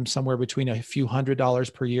save them somewhere between a few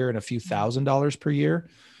 $100s per year and a few $1,000s per year.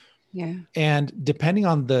 Yeah. And depending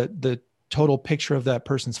on the total picture of that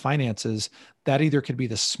person's finances, that either could be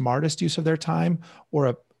the smartest use of their time or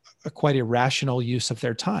a quite irrational use of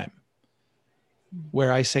their time.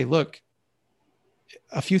 Where I say, look,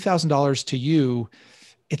 a few $1,000s to you,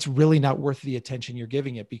 it's really not worth the attention you're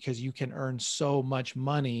giving it because you can earn so much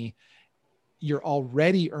money. You're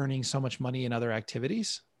already earning so much money in other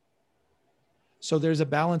activities. So there's a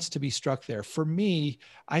balance to be struck there. For me,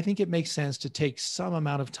 I think it makes sense to take some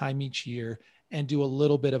amount of time each year and do a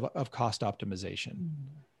little bit of cost optimization.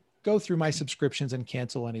 Go through my subscriptions and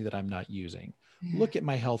cancel any that I'm not using. Look at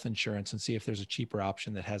my health insurance and see if there's a cheaper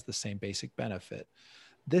option that has the same basic benefit.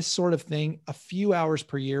 This sort of thing, a few hours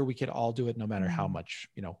per year, we could all do it no matter how much,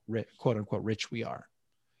 quote unquote, rich we are.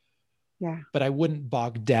 Yeah. But I wouldn't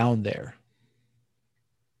bog down there.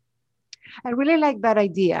 I really like that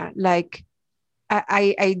idea. Like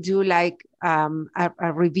I do like a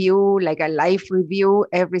review, like a life review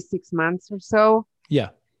every 6 months or so. Yeah.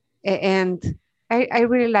 And I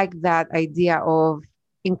really like that idea of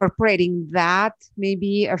incorporating that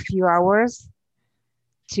maybe a few hours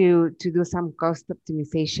to do some cost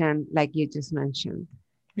optimization like you just mentioned.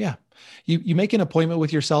 Yeah. You make an appointment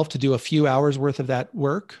with yourself to do a few hours worth of that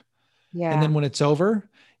work. Yeah. And then when it's over,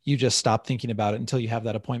 you just stop thinking about it until you have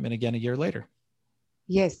that appointment again a year later.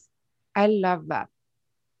 Yes. I love that.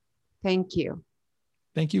 Thank you.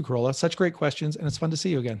 Thank you, Carola. Such great questions. And it's fun to see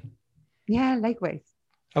you again. Yeah, likewise.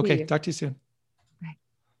 Okay. Talk to you soon. Bye.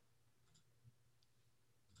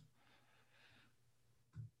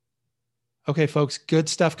 Okay, folks, good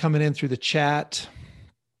stuff coming in through the chat.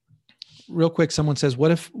 Real quick, someone says,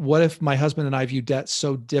 what if my husband and I view debt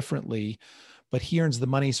so differently, but he earns the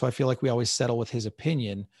money, so I feel like we always settle with his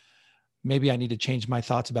opinion? Maybe I need to change my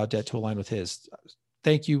thoughts about debt to align with his.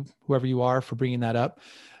 Thank you, whoever you are, for bringing that up.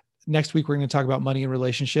 Next week, we're going to talk about money and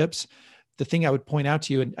relationships. The thing I would point out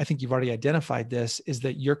to you, and I think you've already identified this, is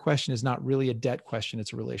that your question is not really a debt question.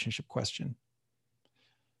 It's a relationship question.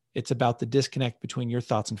 It's about the disconnect between your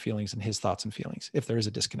thoughts and feelings and his thoughts and feelings, if there is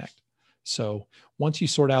a disconnect. So once you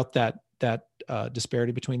sort out that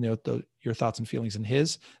disparity between your thoughts and feelings and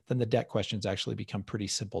his, then the debt questions actually become pretty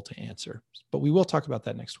simple to answer. But we will talk about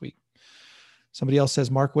that next week. Somebody else says,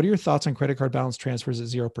 Mark, what are your thoughts on credit card balance transfers at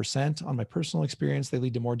 0%? On my personal experience, they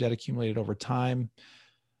lead to more debt accumulated over time.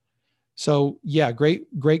 So yeah,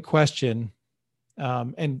 great question.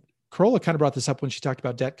 And Carola kind of brought this up when she talked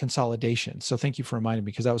about debt consolidation. So thank you for reminding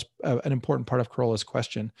me, because that was an important part of Carola's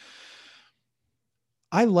question.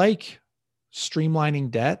 I like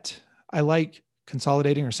streamlining debt. I like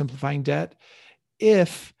consolidating or simplifying debt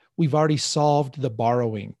if we've already solved the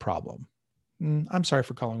borrowing problem. I'm sorry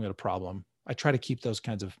for calling it a problem. I try to keep those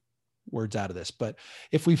kinds of words out of this, but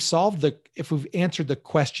if we've answered the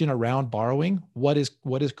question around borrowing, what is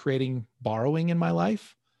creating borrowing in my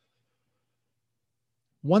life?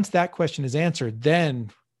 Once that question is answered, then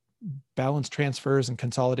balance transfers and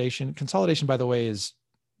consolidation. Consolidation, by the way,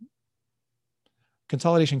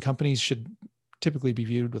 consolidation companies should typically be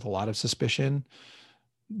viewed with a lot of suspicion.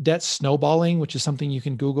 Debt snowballing, which is something you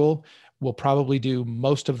can Google, will probably do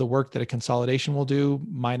most of the work that a consolidation will do,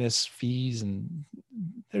 minus fees. And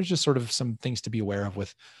there's just sort of some things to be aware of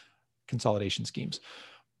with consolidation schemes.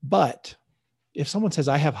 But if someone says,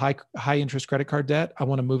 I have high interest credit card debt, I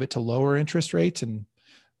want to move it to lower interest rates, and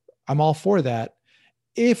I'm all for that,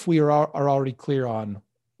 if we are already clear on,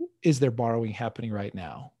 is there borrowing happening right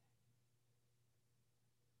now?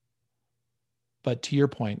 But to your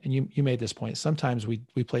point, and you made this point, sometimes we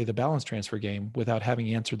play the balance transfer game without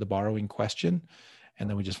having answered the borrowing question, and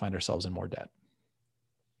then we just find ourselves in more debt.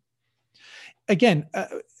 Again,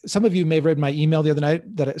 some of you may have read my email the other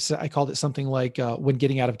night that I called it something like when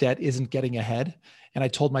getting out of debt isn't getting ahead. And I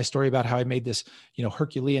told my story about how I made this,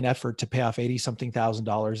 Herculean effort to pay off $80-something thousand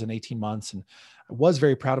in 18 months. And I was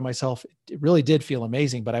very proud of myself. It really did feel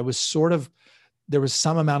amazing, but I was there was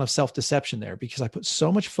some amount of self-deception there because I put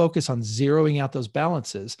so much focus on zeroing out those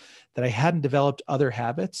balances that I hadn't developed other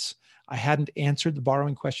habits. I hadn't answered the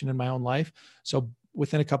borrowing question in my own life. So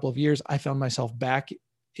within a couple of years, I found myself back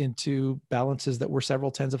into balances that were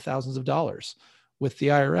several tens of thousands of dollars with the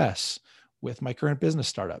IRS, with my current business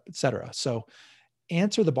startup, et cetera. So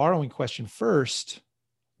answer the borrowing question first.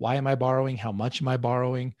 Why am I borrowing? How much am I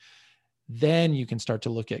borrowing? Then you can start to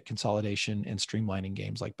look at consolidation and streamlining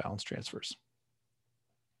games like balance transfers.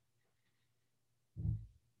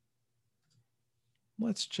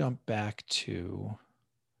 Let's jump back to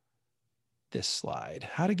this slide.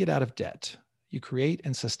 How to get out of debt. You create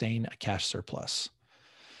and sustain a cash surplus.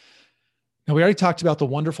 Now, we already talked about the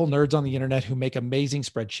wonderful nerds on the internet who make amazing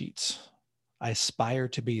spreadsheets. I aspire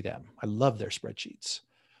to be them. I love their spreadsheets,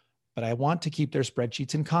 but I want to keep their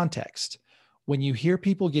spreadsheets in context. When you hear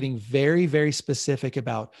people getting very, very specific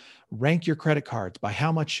about rank your credit cards by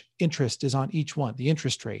how much interest is on each one, the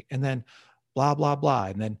interest rate, and then blah, blah, blah,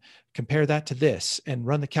 and then compare that to this and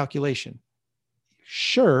run the calculation.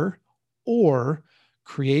 Sure, or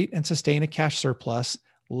create and sustain a cash surplus.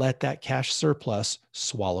 Let that cash surplus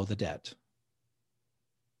swallow the debt.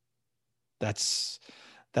 That's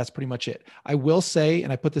pretty much it. I will say,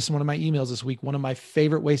 and I put this in one of my emails this week, one of my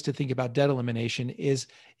favorite ways to think about debt elimination is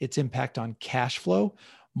its impact on cash flow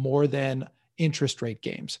more than interest rate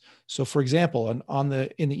games. So for example, in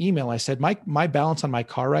the email, I said, my balance on my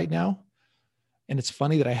car right now, And it's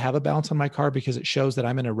funny that I have a balance on my car because it shows that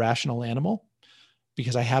I'm an irrational animal,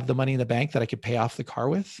 because I have the money in the bank that I could pay off the car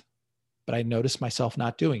with, but I notice myself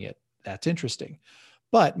not doing it. That's interesting.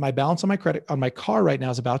 But my balance on my car right now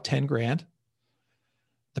is about 10 grand.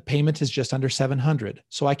 The payment is just under 700.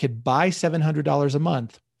 So I could buy $700 a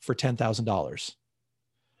month for $10,000.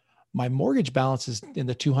 My mortgage balance is in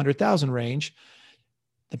the 200,000 range.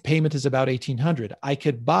 The payment is about 1,800. I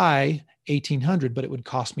could buy 1,800, but it would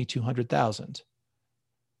cost me 200,000.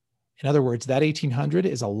 In other words, that 1,800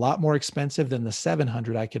 is a lot more expensive than the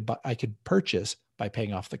 700 I could purchase by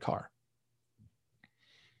paying off the car.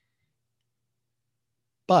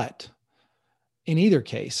 But in either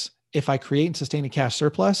case, if I create and sustain a cash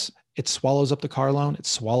surplus, it swallows up the car loan, it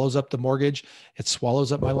swallows up the mortgage, it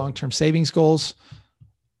swallows up my long-term savings goals.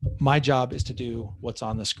 My job is to do what's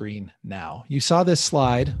on the screen now. You saw this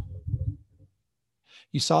slide.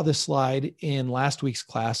 You saw this slide in last week's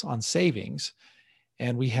class on savings.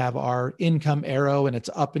 And we have our income arrow, and it's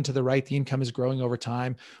up and to the right. The income is growing over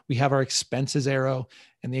time. We have our expenses arrow,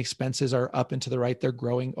 and the expenses are up and to the right. They're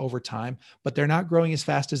growing over time, but they're not growing as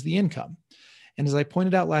fast as the income. And as I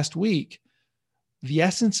pointed out last week, the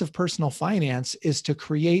essence of personal finance is to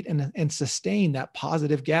create and sustain that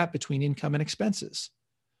positive gap between income and expenses.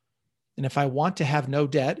 And if I want to have no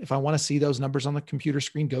debt, if I want to see those numbers on the computer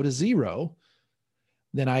screen go to zero,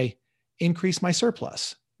 then I increase my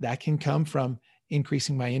surplus. That can come from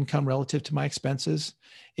increasing my income relative to my expenses.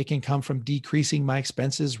 It can come from decreasing my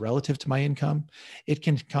expenses relative to my income. It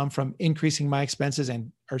can come from increasing my income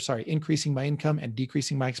and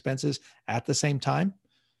decreasing my expenses at the same time,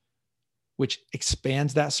 which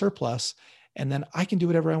expands that surplus. And then I can do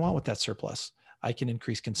whatever I want with that surplus. I can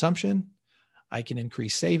increase consumption. I can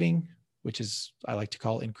increase saving, which is, I like to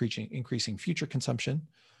call increasing future consumption,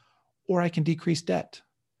 or I can decrease debt.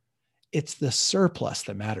 It's the surplus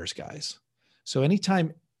that matters, guys. So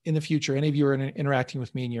anytime in the future, any of you are interacting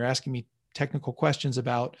with me and you're asking me technical questions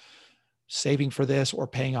about saving for this or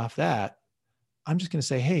paying off that, I'm just going to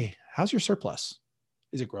say, hey, how's your surplus?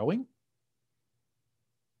 Is it growing?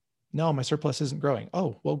 No, my surplus isn't growing.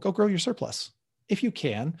 Oh, well, go grow your surplus. If you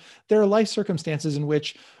can. There are life circumstances in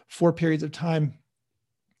which for periods of time,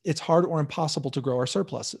 it's hard or impossible to grow our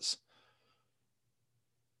surpluses.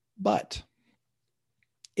 But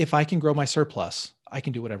if I can grow my surplus, I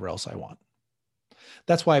can do whatever else I want.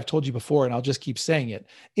 That's why I've told you before, and I'll just keep saying it.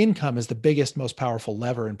 Income is the biggest, most powerful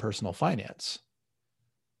lever in personal finance.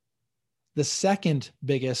 The second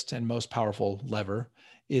biggest and most powerful lever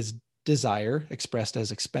is desire expressed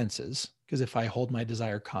as expenses. Because if I hold my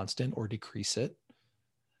desire constant or decrease it,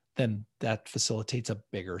 then that facilitates a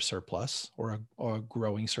bigger surplus or a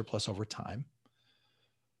growing surplus over time.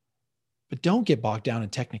 But don't get bogged down in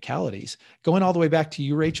technicalities. Going all the way back to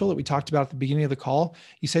you, Rachel, that we talked about at the beginning of the call,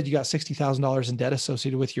 you said you got $60,000 in debt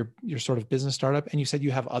associated with your sort of business startup, and you said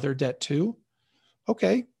you have other debt too.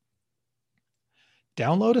 Okay.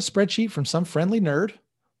 Download a spreadsheet from some friendly nerd,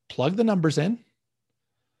 plug the numbers in.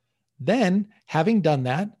 Then, having done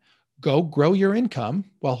that, go grow your income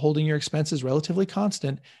while holding your expenses relatively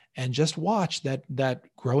constant, and just watch that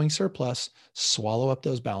growing surplus swallow up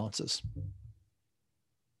those balances.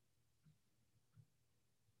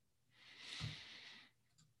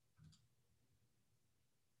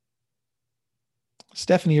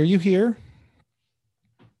 Stephanie, are you here?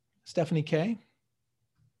 Stephanie K?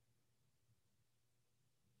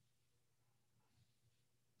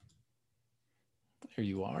 There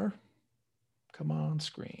you are. Come on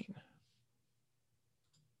screen.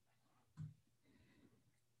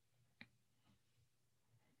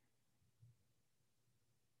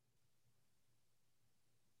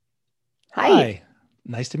 Hi.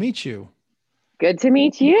 Nice to meet you. Good to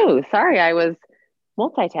meet you. Sorry, I was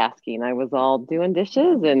multitasking. I was all doing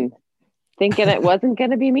dishes and thinking it wasn't going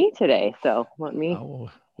to be me today. So let me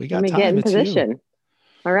get in position. You.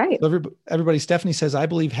 All right. So everybody, Stephanie says, I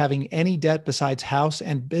believe having any debt besides house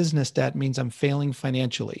and business debt means I'm failing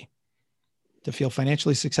financially. To feel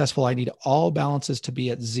financially successful, I need all balances to be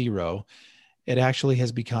at zero. It actually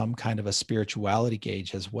has become kind of a spirituality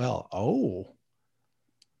gauge as well. Oh,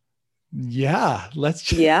 yeah.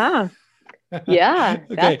 Yeah. Yeah.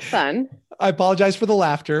 Okay. That's fun. I apologize for the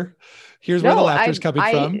laughter. Here's where the laughter is coming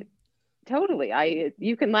from. Totally.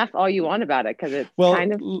 You can laugh all you want about it because it's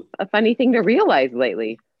kind of a funny thing to realize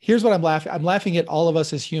lately. Here's what I'm laughing. I'm laughing at all of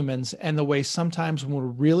us as humans and the way sometimes when we're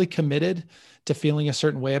really committed to feeling a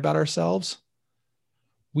certain way about ourselves,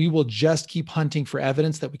 we will just keep hunting for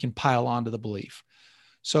evidence that we can pile onto the belief.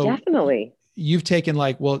 So definitely you've taken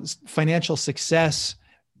financial success,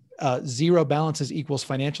 zero balances equals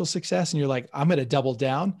financial success. And you're like, I'm going to double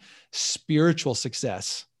down. Spiritual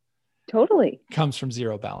success Totally. comes from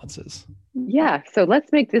zero balances. Yeah. So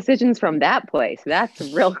let's make decisions from that place. That's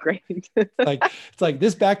real great. It's like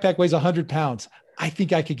this backpack weighs 100 pounds. I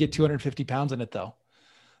think I could get 250 pounds in it though.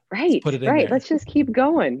 Right. Let's put it in right. there. Let's just keep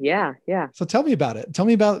going. Yeah. Yeah. So tell me about it. Tell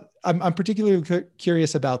me about, I'm particularly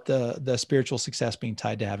curious about the spiritual success being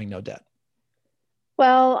tied to having no debt.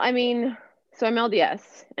 Well, I mean, so I'm LDS.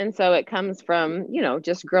 And so it comes from,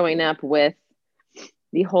 just growing up with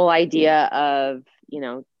the whole idea of,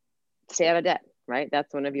 stay out of debt, right?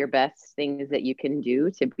 That's one of your best things that you can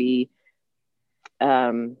do to be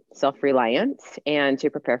self-reliant and to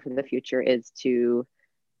prepare for the future is to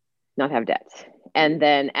not have debt. And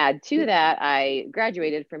then add to that, I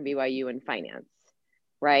graduated from BYU in finance,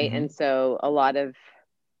 right? Mm-hmm. And so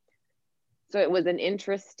it was an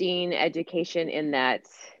interesting education in that,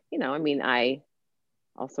 I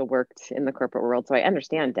also worked in the corporate world, so I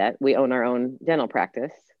understand debt. We own our own dental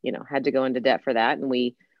practice, had to go into debt for that. And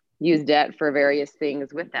we use debt for various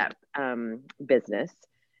things with that business.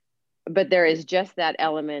 But there is just that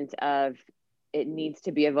element of it needs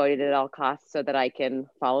to be avoided at all costs so that I can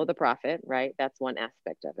follow the profit, right? That's one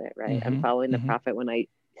aspect of it, right? Mm-hmm. I'm following the profit when I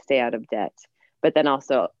stay out of debt. But then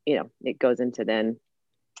also, it goes into then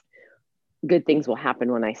good things will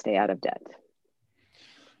happen when I stay out of debt.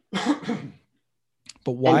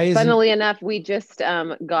 But why is funnily enough, we just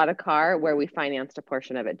got a car where we financed a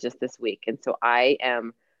portion of it just this week. And so I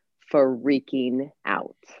am freaking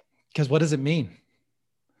out. Because what does it mean?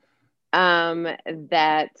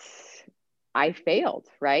 That I failed,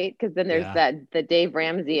 right? Because then there's the Dave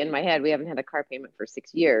Ramsey in my head. We haven't had a car payment for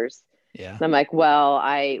 6 years. Yeah. And I'm like, well,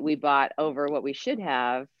 we bought over what we should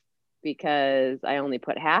have because I only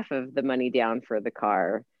put half of the money down for the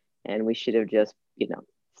car, and we should have just,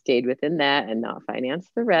 stayed within that and not financed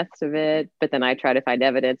the rest of it. But then I try to find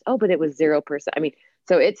evidence. Oh, but it was 0%. I mean,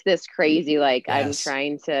 so it's this crazy, like I'm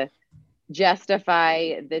trying to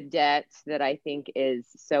justify the debt that I think is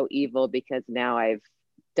so evil because now I've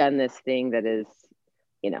done this thing that is,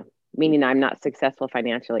 meaning I'm not successful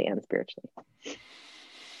financially and spiritually.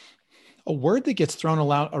 A word that gets thrown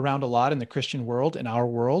around a lot in the Christian world, in our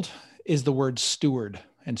world, is the word steward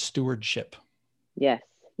and stewardship. Yes.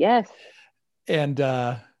 Yes. And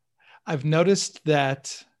I've noticed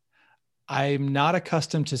that I'm not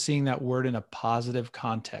accustomed to seeing that word in a positive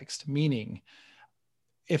context, meaning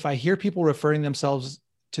if I hear people referring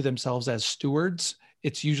to themselves as stewards,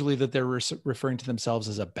 it's usually that they're referring to themselves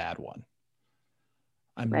as a bad one.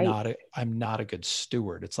 I'm not a good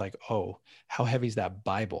steward. It's like, oh, how heavy is that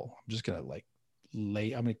Bible? I'm just going to I'm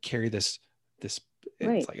going to carry this, it's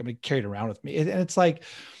like, I'm going to carry it around with me. And it's like,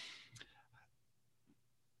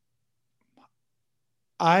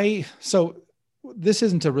 so this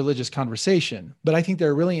isn't a religious conversation, but I think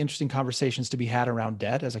there are really interesting conversations to be had around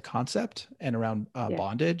debt as a concept and around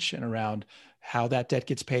bondage and around how that debt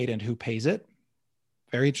gets paid and who pays it.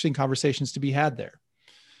 Very interesting conversations to be had there.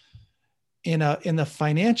 In the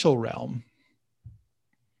financial realm,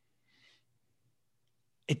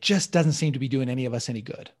 it just doesn't seem to be doing any of us any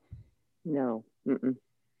good. No. Mm-mm.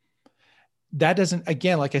 That doesn't,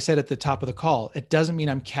 again, like I said at the top of the call, it doesn't mean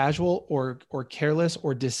I'm casual or careless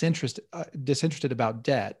or disinterested about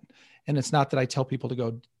debt. And it's not that I tell people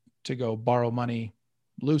to go borrow money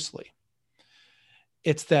loosely.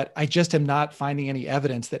 It's that I just am not finding any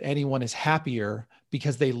evidence that anyone is happier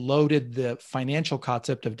because they loaded the financial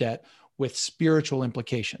concept of debt with spiritual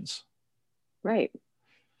implications. Right.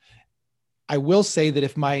 I will say that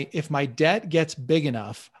if my debt gets big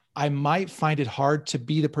enough, I might find it hard to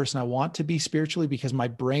be the person I want to be spiritually because my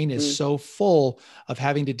brain is so full of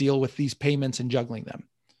having to deal with these payments and juggling them.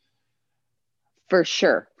 For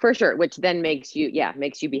sure. Which then makes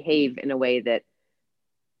you behave in a way that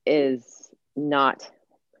is not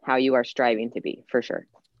how you are striving to be, for sure.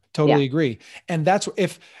 Totally agree. And that's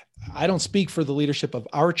if I don't speak for the leadership of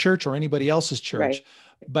our church or anybody else's church,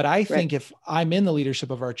 but I think if I'm in the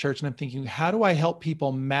leadership of our church and I'm thinking, how do I help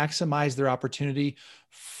people maximize their opportunity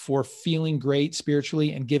for feeling great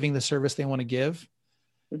spiritually and giving the service they want to give?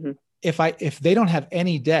 Mm-hmm. If they don't have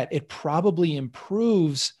any debt, it probably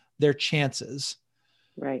improves their chances.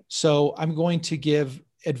 Right. So I'm going to give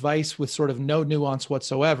advice with sort of no nuance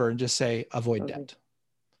whatsoever and just say, avoid debt.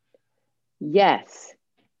 Yes.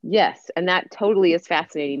 And that totally is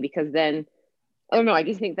fascinating because then, I don't know, I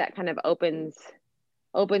just think that kind of opens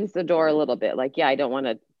the door a little bit. Like, I don't want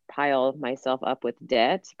to pile myself up with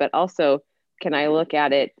debt, but also can I look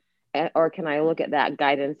at it, or can I look at that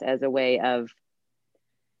guidance as a way of,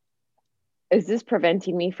 is this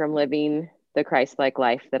preventing me from living the Christ-like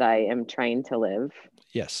life that I am trying to live?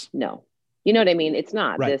 Yes. No. You know what I mean? It's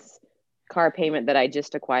not. This car payment that I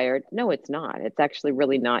just acquired. No, it's not. It's actually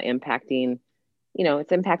really not impacting,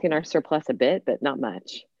 it's impacting our surplus a bit, but not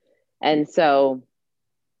much. And so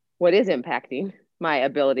what is impacting my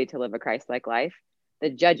ability to live a Christ-like life? The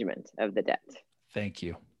judgment of the debt. Thank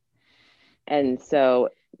you. And so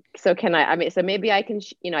so maybe I can,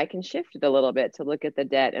 I can shift it a little bit to look at the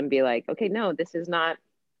debt and be like, okay, no, this is not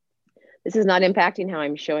impacting how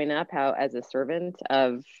I'm showing up, how as a servant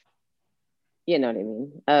of, you know what I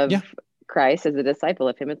mean, of Christ, as a disciple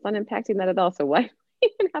of him. It's not impacting that at all. So why do you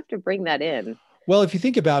even have to bring that in? Well, if you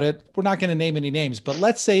think about it, we're not going to name any names, but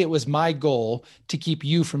let's say it was my goal to keep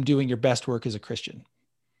you from doing your best work as a Christian.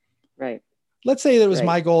 Right. Let's say that it was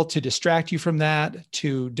my goal to distract you from that,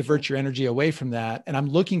 to divert your energy away from that. And I'm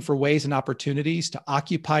looking for ways and opportunities to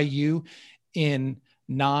occupy you in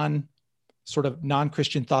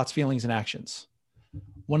non-Christian thoughts, feelings, and actions.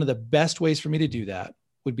 One of the best ways for me to do that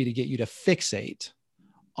would be to get you to fixate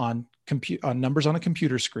on numbers on a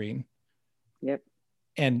computer screen. Yep.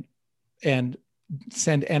 And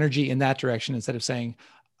send energy in that direction instead of saying,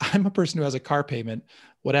 I'm a person who has a car payment,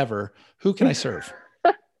 whatever, who can I serve?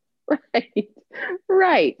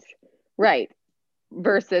 Right.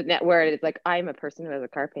 Versus where it's like, I'm a person who has a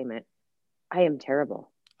car payment. I am terrible.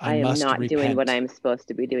 I am not doing what I'm supposed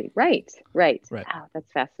to be doing. Right. Wow,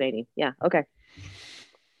 that's fascinating. Yeah. Okay.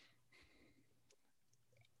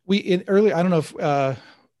 I don't know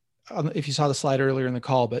if you saw the slide earlier in the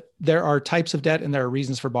call, but there are types of debt and there are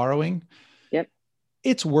reasons for borrowing. Yep.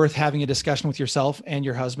 It's worth having a discussion with yourself and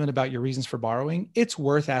your husband about your reasons for borrowing. It's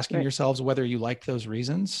worth asking yourselves whether you like those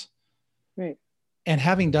reasons. Right. And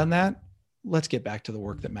having done that, let's get back to the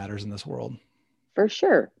work that matters in this world. For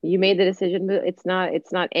sure. You made the decision, but it's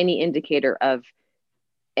not any indicator of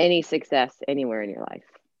any success anywhere in your life.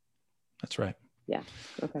 That's right. Yeah.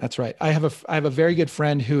 Okay. That's right. I have a very good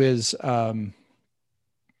friend who is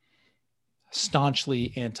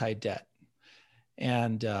staunchly anti-debt.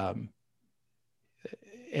 And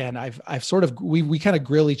I've sort of, we kind of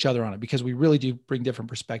grill each other on it because we really do bring different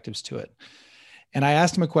perspectives to it. And I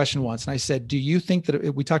asked him a question once and I said, do you think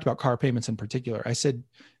that we talked about car payments in particular? I said,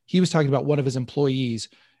 he was talking about one of his employees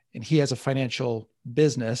and he has a financial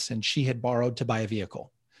business and she had borrowed to buy a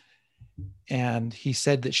vehicle. And he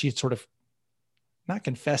said that she had sort of not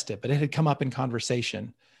confessed it, but it had come up in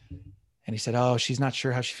conversation. And he said, oh, she's not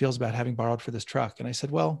sure how she feels about having borrowed for this truck. And I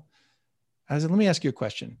said, let me ask you a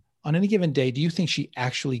question. On any given day, do you think she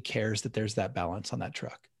actually cares that there's that balance on that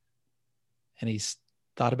truck? And he's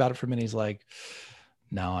thought about it for a minute. He's like,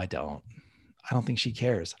 no, I don't think she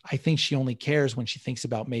cares. I think she only cares when she thinks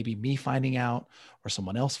about maybe me finding out or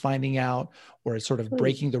someone else finding out, or it's sort of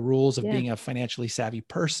breaking the rules of being a financially savvy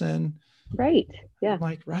person. Right. Yeah. I'm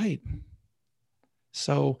like, right.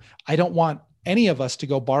 So I don't want any of us to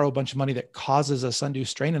go borrow a bunch of money that causes us undue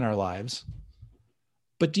strain in our lives.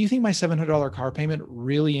 But do you think my $700 car payment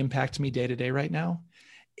really impacts me day to day right now?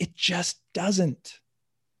 It just doesn't.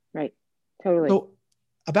 Right. Totally. So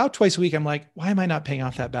about twice a week, I'm like, why am I not paying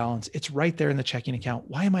off that balance? It's right there in the checking account.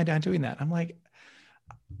 Why am I not doing that? I'm like,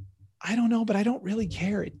 I don't know, but I don't really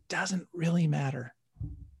care. It doesn't really matter.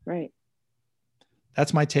 Right.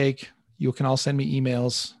 That's my take. You can all send me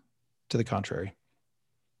emails to the contrary.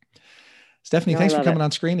 Stephanie, thanks for coming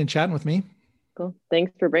on screen and chatting with me. Cool.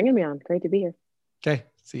 Thanks for bringing me on. Great to be here. Okay.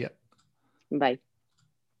 See ya. Bye.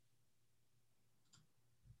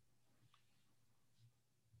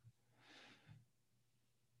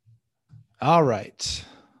 All right.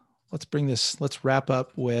 Let's wrap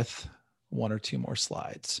up with one or two more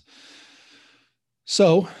slides.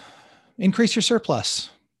 So increase your surplus.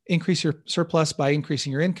 Increase your surplus by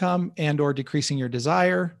increasing your income and or decreasing your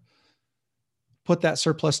desire. Put that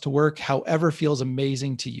surplus to work however feels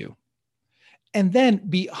amazing to you. And then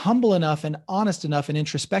be humble enough and honest enough and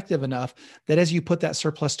introspective enough that as you put that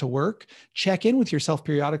surplus to work, check in with yourself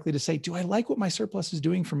periodically to say, do I like what my surplus is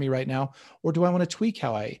doing for me right now? Or do I want to tweak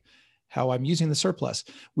how I'm using the surplus?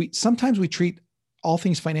 Sometimes we treat all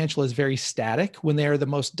things financial as very static when they are the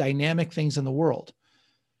most dynamic things in the world.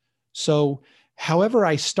 So however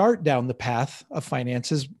I start down the path of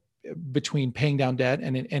finances between paying down debt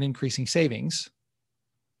and increasing savings,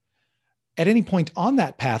 at any point on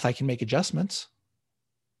that path, I can make adjustments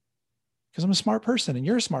because I'm a smart person and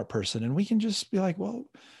you're a smart person. And we can just be like, well,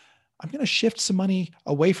 I'm going to shift some money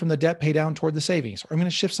away from the debt pay down toward the savings, or I'm going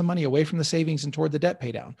to shift some money away from the savings and toward the debt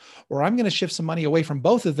pay down, or I'm going to shift some money away from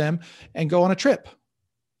both of them and go on a trip.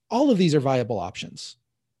 All of these are viable options.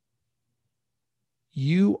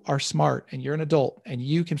 You are smart and you're an adult and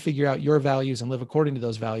you can figure out your values and live according to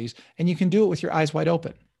those values. And you can do it with your eyes wide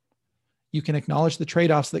open. You can acknowledge the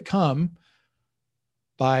trade-offs that come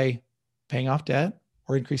by paying off debt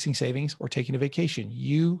or increasing savings or taking a vacation.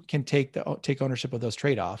 You can take ownership of those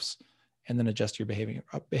trade-offs and then adjust your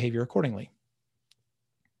behavior accordingly.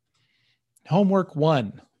 Homework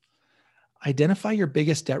 1, identify your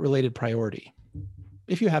biggest debt-related priority.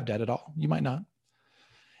 If you have debt at all, you might not.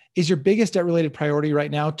 Is your biggest debt-related priority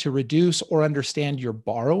right now to reduce or understand your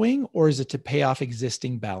borrowing, or is it to pay off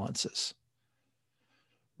existing balances?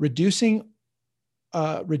 Reducing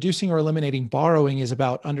or eliminating borrowing is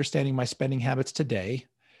about understanding my spending habits today.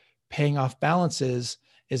 Paying off balances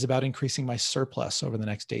is about increasing my surplus over the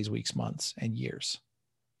next days, weeks, months, and years.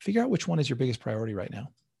 Figure out which one is your biggest priority right now.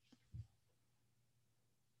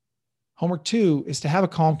 Homework 2 is to have a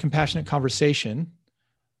calm, compassionate conversation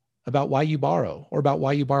about why you borrow or about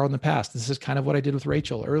why you borrow in the past. This is kind of what I did with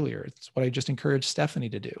Rachel earlier. It's what I just encouraged Stephanie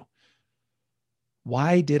to do.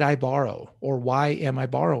 Why did I borrow, or why am I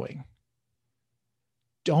borrowing?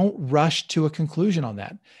 Don't rush to a conclusion on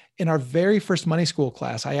that. In our very first money school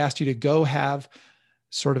class, I asked you to go have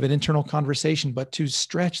sort of an internal conversation, but to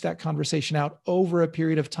stretch that conversation out over a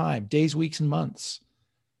period of time, days, weeks, and months.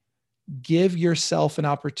 Give yourself an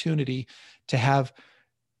opportunity to have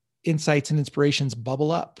insights and inspirations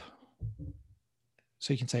bubble up.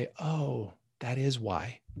 So you can say, oh, that is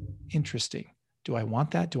why. Interesting. Do I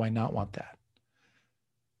want that? Do I not want that?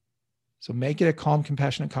 So make it a calm,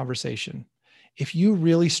 compassionate conversation. If you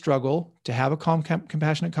really struggle to have a calm,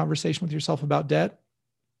 compassionate conversation with yourself about debt,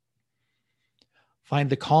 find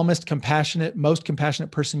the calmest, compassionate, most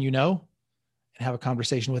compassionate person you know and have a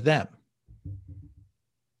conversation with them.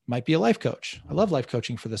 Might be a life coach. I love life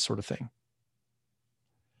coaching for this sort of thing.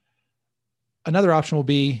 Another option will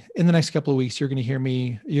be, in the next couple of weeks, you're going to hear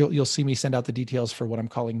me, you'll see me send out the details for what I'm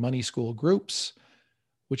calling money school groups,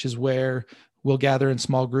 which is where we'll gather in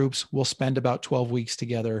small groups. We'll spend about 12 weeks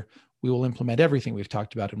together. We will implement everything we've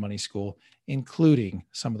talked about in money school, including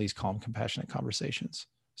some of these calm, compassionate conversations.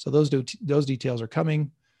 So those details are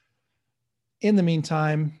coming. In the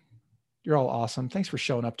meantime, you're all awesome. Thanks for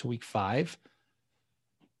showing up to week 5.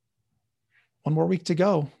 One more week to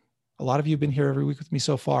go. A lot of you have been here every week with me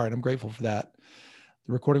so far, and I'm grateful for that.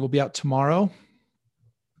 The recording will be out tomorrow.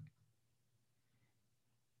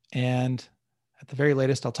 And at the very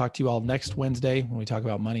latest, I'll talk to you all next Wednesday when we talk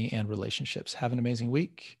about money and relationships. Have an amazing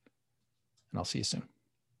week, and I'll see you soon.